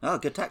 Oh,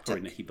 good Probably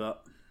tactic. Nicky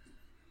Butt.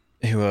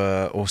 who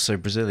are also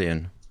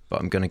Brazilian.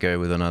 But I'm going to go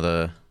with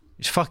another.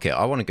 Fuck it,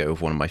 I want to go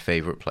with one of my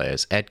favourite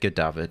players, Edgar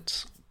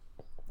Davids.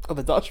 Oh,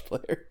 the Dutch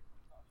player.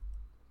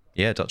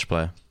 Yeah, Dutch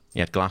player. He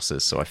had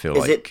glasses, so I feel Is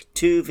like it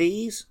two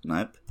V's?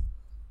 Nope.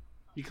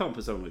 You can't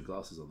put someone with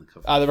glasses on the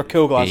cover. Ah, they were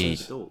cool glasses.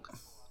 He's a dog.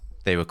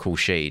 they were cool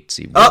shades.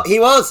 Oh, he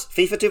was!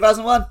 FIFA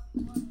 2001.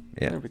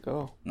 There we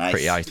go.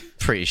 Nice. I'm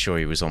pretty sure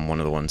he was on one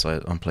of the ones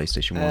on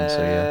PlayStation 1, so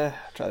yeah.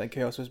 Trying to think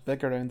who else was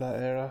big around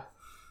that era.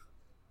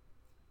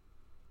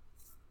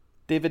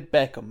 David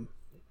Beckham.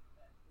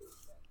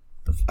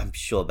 I'm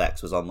sure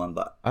Bex was on one,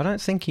 but... I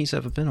don't think he's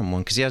ever been on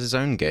one, because he has his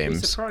own I'd be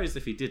games. surprised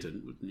if he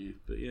didn't, wouldn't you?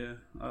 But yeah,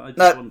 I just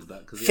No, wondered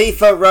that. Cause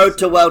FIFA Road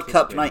to World FIFA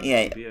Cup game on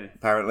 98, NBA.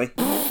 apparently.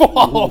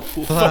 Oh,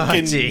 fucking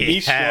bloody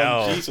niche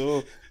hell. one.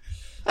 Jeez,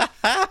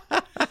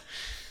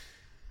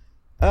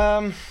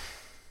 oh.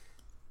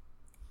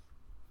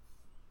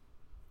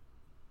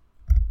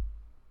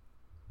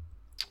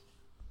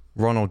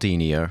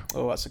 Ronaldinho.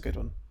 Oh, that's a good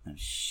one. I'm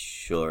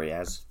sure he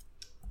has.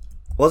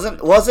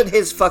 Wasn't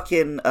his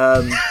fucking...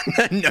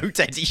 No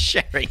Teddy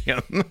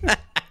Sheringham.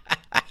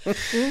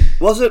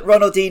 wasn't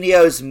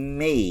Ronaldinho's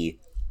me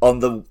on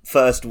the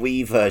first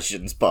Wii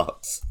versions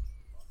box?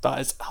 That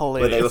is Where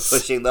they were hilarious.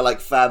 pushing the,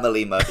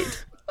 family mode.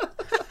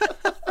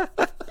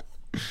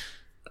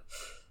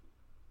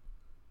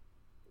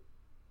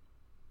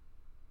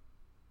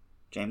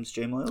 James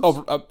J. Moyles?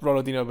 Oh,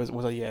 Ronaldinho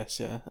was a yes,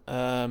 yeah.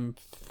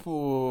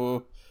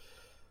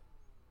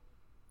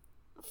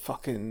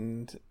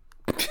 Fucking...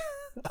 I'm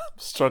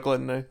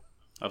struggling now.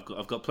 I've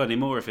got plenty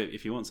more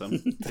if you want some.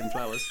 Tim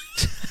Flowers.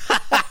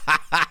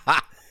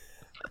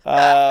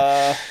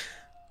 Has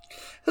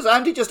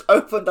Andy just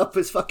opened up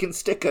his fucking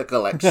sticker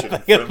collection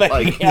from,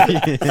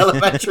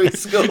 elementary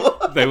school?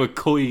 They were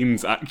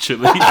coins,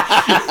 actually.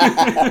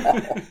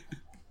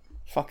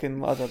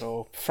 Fucking, I don't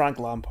know, Frank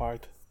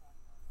Lampard.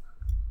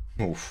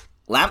 Oof.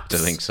 Lamps?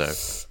 Don't think so.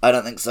 I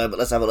don't think so, but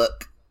let's have a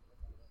look.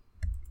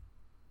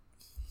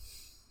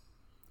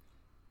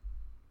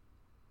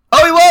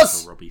 Oh, he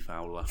was! Robbie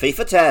Fowler.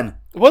 FIFA 10.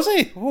 Was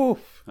he? Ooh.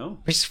 Oh,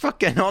 He's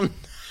fucking on.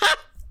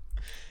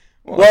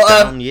 What Well,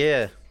 a down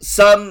year.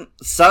 Some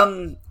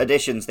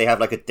editions, they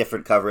have, a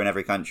different cover in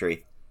every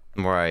country.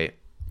 Right.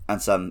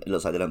 And some, it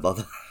looks like they don't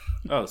bother.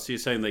 oh, so you're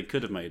saying they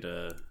could have made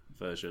a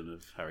version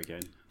of Harry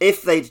Kane?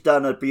 If they'd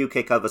done a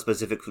UK cover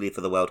specifically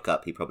for the World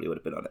Cup, he probably would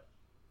have been on it.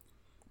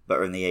 But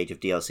we're in the age of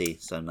DLC,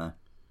 so no.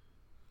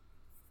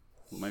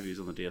 Well, maybe he's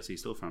on the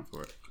DLC storefront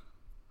for it.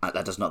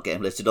 That does not get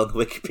him listed on the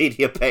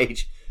Wikipedia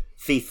page.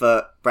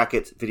 FIFA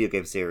bracket video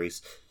game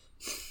series.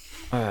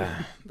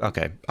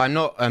 Okay. I'm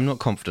not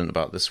confident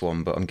about this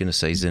one, but I'm going to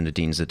say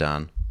Zinedine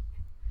Zidane.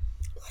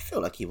 I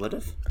feel like he would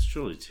have. That's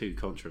surely too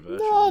controversial.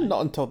 No,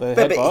 not until the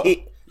But headbutt.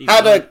 he Even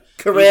had I- a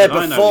career even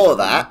I know before he's on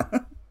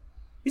that.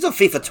 He's on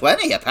FIFA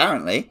 20,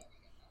 apparently.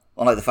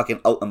 On the fucking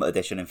Ultimate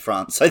Edition in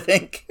France, I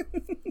think.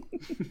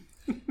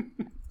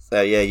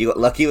 So yeah, you got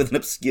lucky with an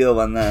obscure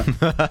one there.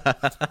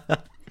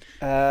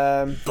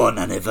 Bon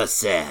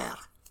anniversaire.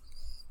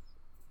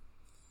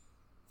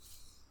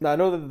 No, I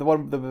know that the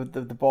one with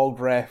the bald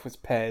ref was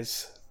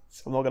Pez,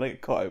 so I'm not gonna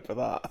get caught out for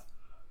that.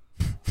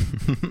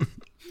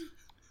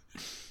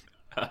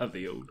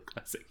 The old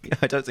classic.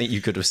 I don't think you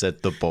could have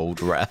said the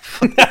bold ref.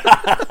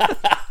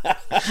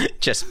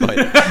 just get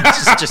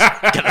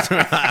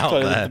that out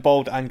Sorry, there. the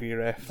bald angry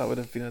ref, that would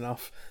have been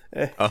enough.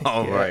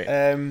 Oh, right.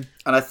 And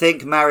I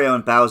think Mario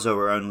and Bowser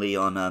were only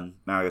on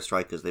Mario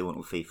Strikers. They weren't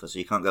with FIFA, so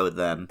you can't go with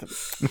them.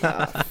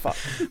 Fuck.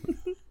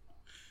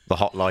 The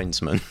hot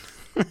linesman.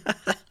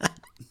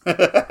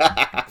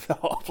 The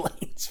hot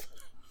lines.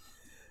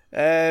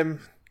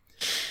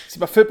 See,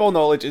 my football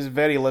knowledge is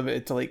very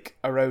limited to like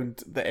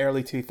around the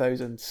early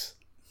 2000s,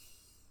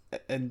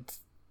 and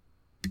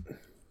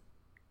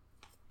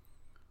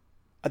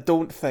I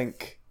don't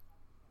think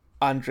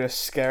Andreas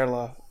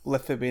Skerla,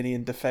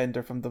 Lithuanian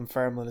defender from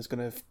Dunfermline, is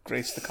going to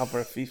grace the cover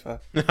of FIFA.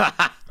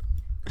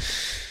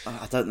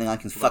 I don't think I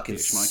can fucking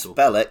Schmeichel.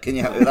 spell it. Can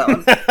you help me with that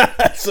one?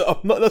 That's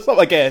not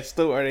my guess.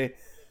 Don't worry.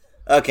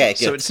 Okay,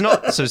 good.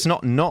 So it's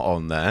not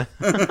on there.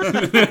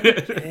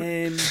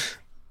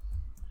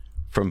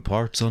 From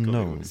parts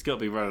unknown. It's got to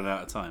be running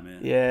out of time, yeah.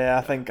 Yeah,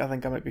 I think I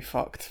might be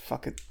fucked.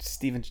 Fuck it,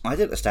 Steven. I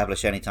didn't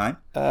establish any time.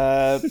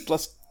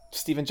 Let's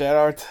Steven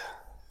Gerrard.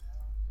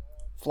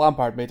 If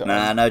Lampard made it.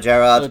 Nah, on. no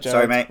Gerrard. No Gerrard.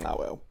 Sorry, mate. Ah,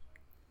 well.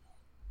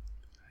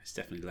 It's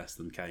definitely less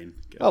than Kane.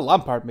 Well,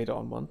 Lampard made it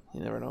on one. You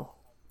never know.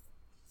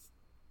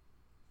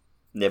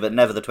 Yeah, but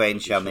never the twain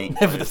shall meet.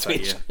 Never the Yes,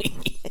 switch.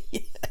 yeah.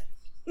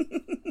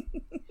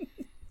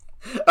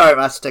 Alright,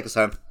 Master, take us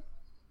home.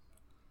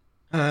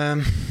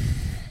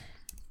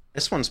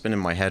 This one's been in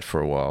my head for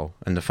a while,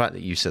 and the fact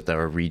that you said there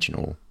are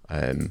regional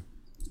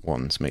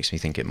ones makes me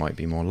think it might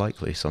be more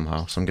likely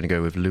somehow. So I'm going to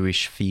go with Luis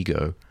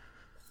Figo.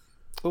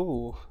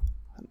 Ooh.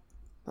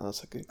 Oh,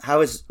 that's a good.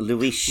 How is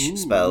Luis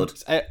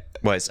spelled?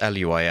 Well, it's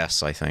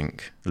Luis, I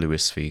think.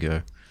 Luis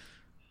Figo.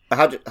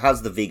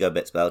 How's the Vigo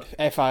bit spelled?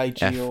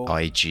 Figo.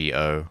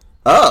 Figo.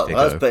 Oh, Figo.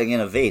 I was putting in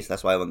a V, so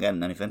that's why I wasn't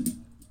getting anything.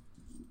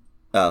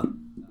 Oh.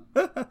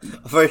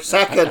 For a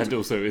second, And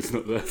also, it's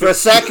not there. for a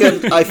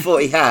second, I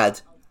thought he had,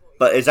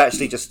 but it's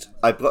actually just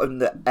I put in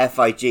the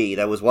FIG.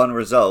 There was one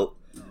result.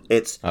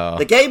 It's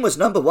the game was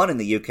number 1 in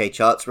the UK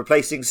charts,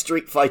 replacing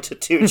Street Fighter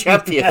 2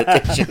 Champion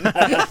Edition.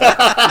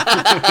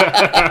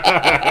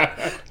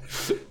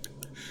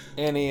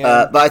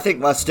 But I think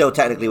Musk still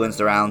technically wins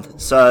the round,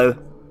 so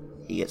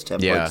he gets 10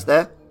 points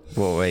there.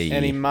 Whoa, wait.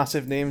 Any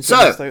massive names So-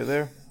 out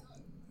there?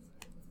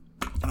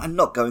 I'm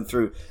not going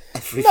through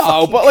every. No,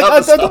 fucking but like I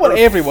cover don't want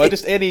story. everyone.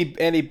 Just any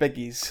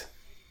biggies.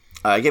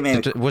 Give me.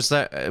 Was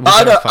there?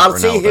 I know. a fat I'll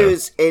see Ronaldo?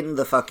 who's in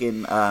the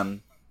fucking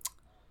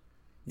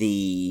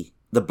the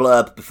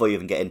blurb before you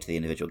even get into the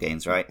individual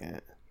games, right? Yeah.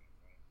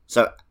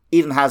 So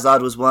Eden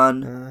Hazard was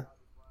one.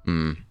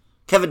 Hmm.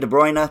 Kevin De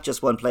Bruyne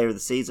just one player of the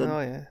season.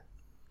 Oh yeah.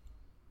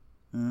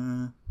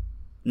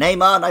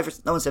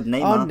 Neymar. No one said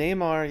Neymar. Oh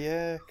Neymar.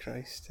 Yeah.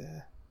 Christ.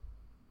 Yeah.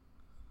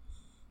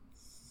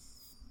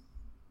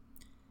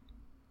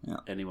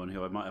 Anyone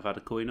who I might have had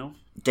a coin of?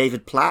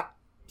 David Platt.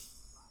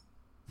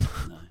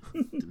 No,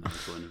 didn't have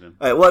a coin of him.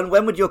 All right,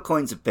 when would your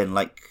coins have been?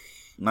 Like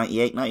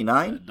 98,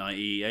 99?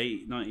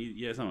 98, 90,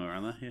 yeah, somewhere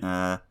around there,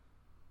 yeah.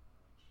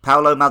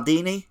 Paolo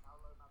Maldini.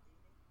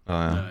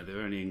 No,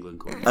 they're only England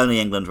coins. Only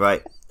England,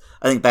 right?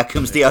 I think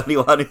Beckham's the only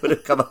one who would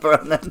have come up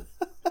around then.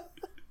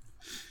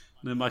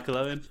 No Michael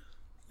Owen?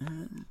 I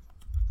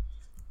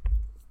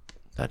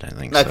don't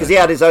think No, so. because he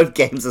had his own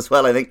games as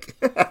well, I think.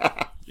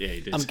 Yeah,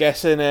 he did. I'm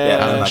guessing.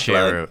 Alan Michael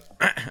Shearer.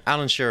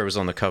 Alan Shearer was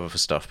on the cover for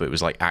stuff, but it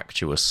was like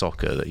Actua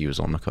Soccer that he was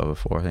on the cover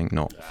for. I think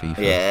not FIFA.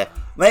 Yeah,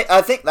 mate.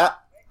 I think that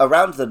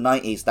around the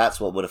 90s, that's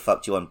what would have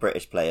fucked you on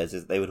British players.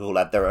 Is they would all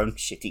had their own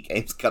shitty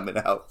games coming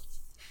out.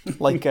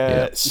 like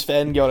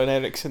Sven Göran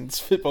Eriksson's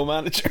Football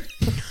Manager.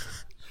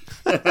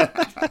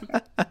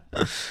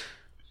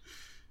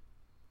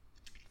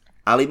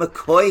 Ali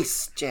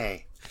McCoy's,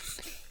 Jay.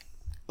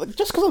 Like,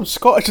 just because I'm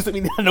Scottish doesn't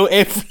mean I know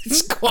every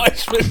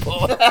Scottish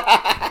football.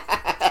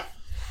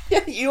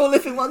 Yeah, you all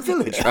live in one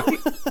village, right?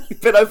 You've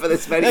been over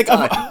this many Like,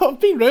 times. I've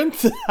been round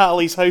to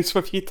Ali's house for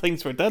a few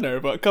times for dinner,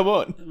 but come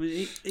on. I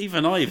mean,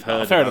 even I've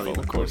heard I've heard of of him,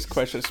 of course.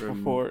 Question of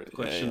from Sport.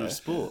 Question Yeah, of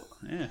Sport,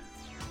 yeah.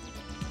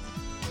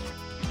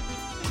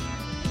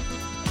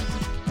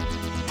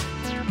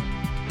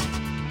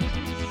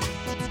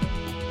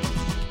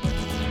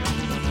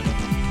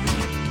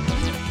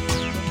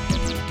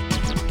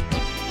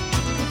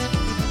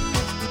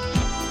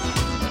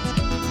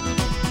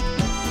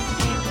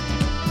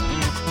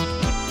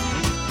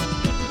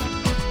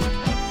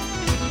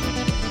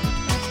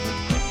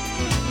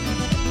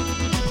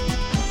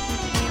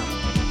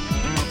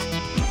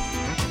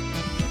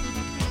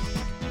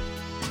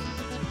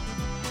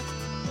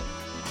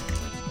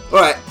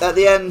 Right, at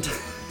the end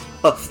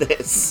of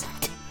this,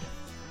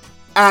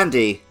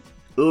 Andy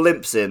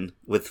limps in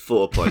with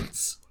 4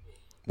 points.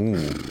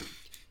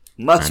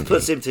 Musk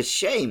puts him to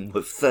shame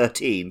with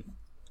 13.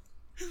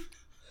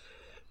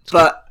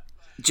 But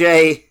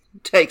Jay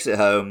takes it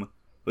home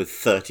with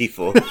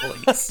 34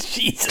 points.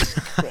 Jesus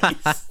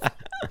Christ.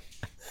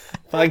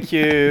 Thank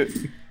you,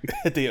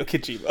 Hideo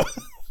Kojima.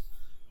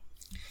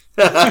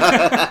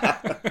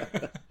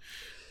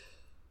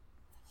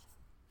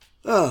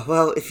 Oh,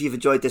 well, if you've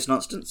enjoyed this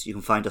nonsense, you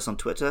can find us on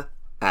Twitter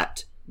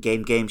at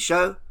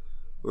GameGameShow.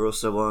 We're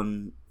also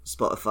on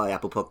Spotify,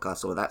 Apple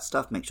Podcasts, all of that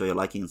stuff. Make sure you're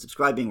liking and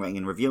subscribing, rating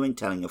and reviewing,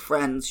 telling your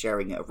friends,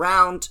 sharing it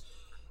around.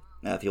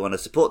 Now, if you want to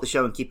support the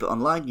show and keep it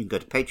online, you can go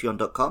to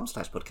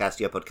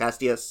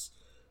patreon.com/podcastiopodcastius.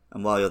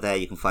 And while you're there,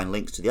 you can find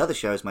links to the other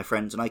shows my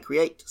friends and I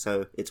create,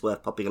 so it's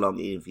worth popping along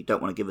even if you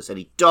don't want to give us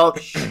any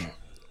dosh.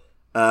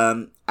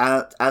 At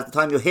the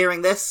time you're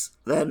hearing this,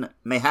 then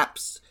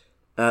mayhaps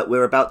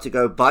we're about to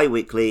go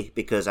bi-weekly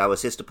because our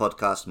sister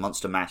podcast,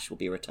 Monster Mash, will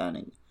be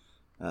returning.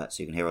 So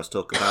you can hear us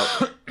talk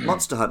about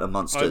Monster Hunter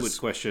monsters. I would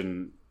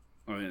question,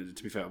 to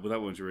be fair,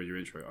 without wanting to ruin your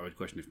intro, I would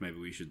question if maybe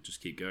we should just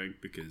keep going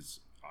because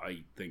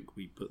I think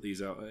we put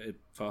these out at a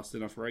fast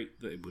enough rate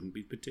that it wouldn't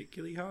be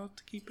particularly hard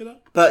to keep it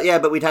up.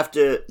 But we'd have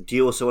to... Do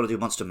you also want to do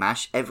Monster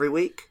Mash every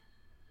week?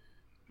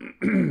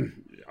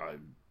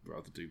 I'd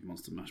rather do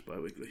Monster Mash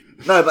bi-weekly.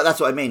 No, but that's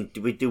what I mean.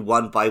 We do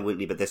one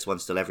bi-weekly, but this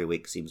one's still every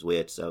week. Seems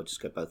weird, so I'll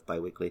just go both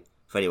bi-weekly.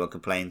 If anyone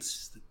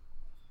complains.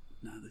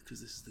 No,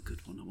 because this is the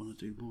good one. I want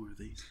to do more of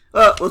these.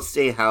 Well, we'll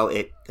see how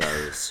it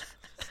goes.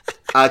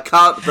 I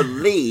can't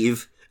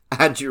believe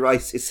Andrew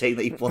Rice is saying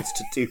that he wants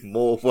to do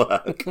more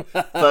work.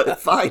 But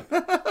fine.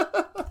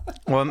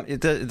 Well,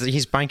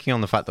 he's banking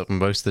on the fact that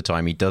most of the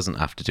time he doesn't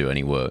have to do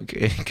any work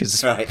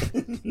because Right.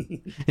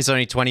 it's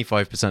only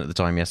 25% of the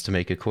time he has to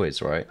make a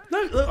quiz, right?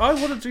 No, look, I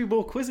want to do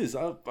more quizzes.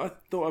 I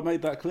thought I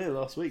made that clear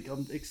last week.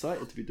 I'm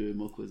excited to be doing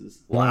more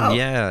quizzes. Wow.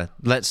 Yeah,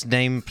 let's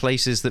name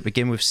places that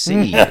begin with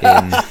C.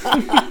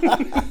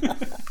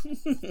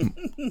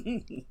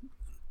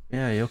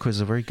 Yeah, your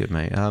quizzes are very good,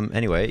 mate.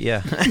 Anyway,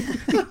 yeah.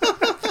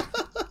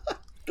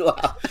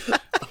 Wow.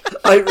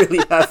 I really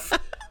have...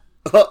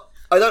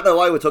 I don't know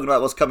why we're talking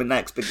about what's coming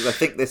next, because I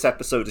think this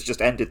episode has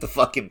just ended the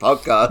fucking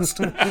podcast.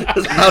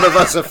 Because none of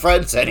us are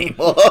friends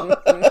anymore.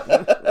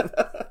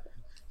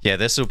 Yeah,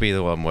 this will be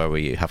the one where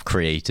we have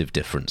creative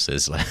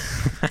differences.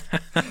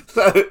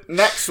 So,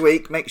 next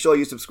week, make sure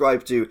you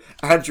subscribe to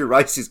Andrew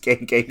Rice's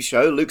Game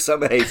Show, Luke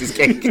Summerhays'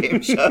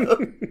 Game Show,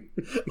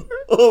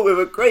 all with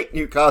a great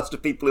new cast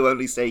of people who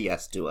only say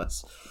yes to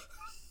us.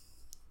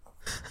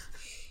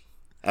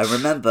 And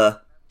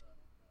remember,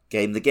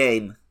 game the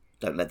game,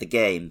 don't let the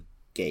game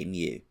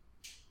you.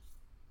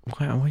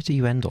 Why do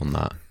you end on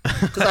that?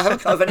 Because I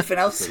haven't come up with anything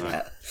else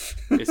yet.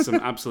 It's some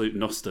absolute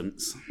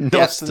nostance.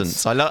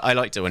 Nostance. I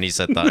liked it when he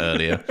said that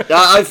earlier.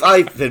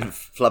 I've been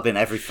flubbing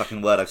every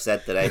fucking word I've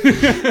said today.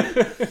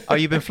 Oh,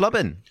 you've been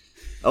flubbing?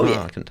 Oh,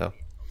 yeah. I can tell.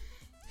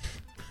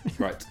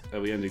 Right, are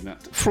we ending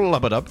that?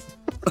 Flubbadub.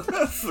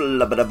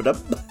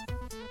 Flubbadubadub.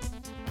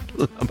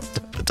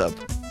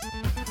 Flubbadubadub.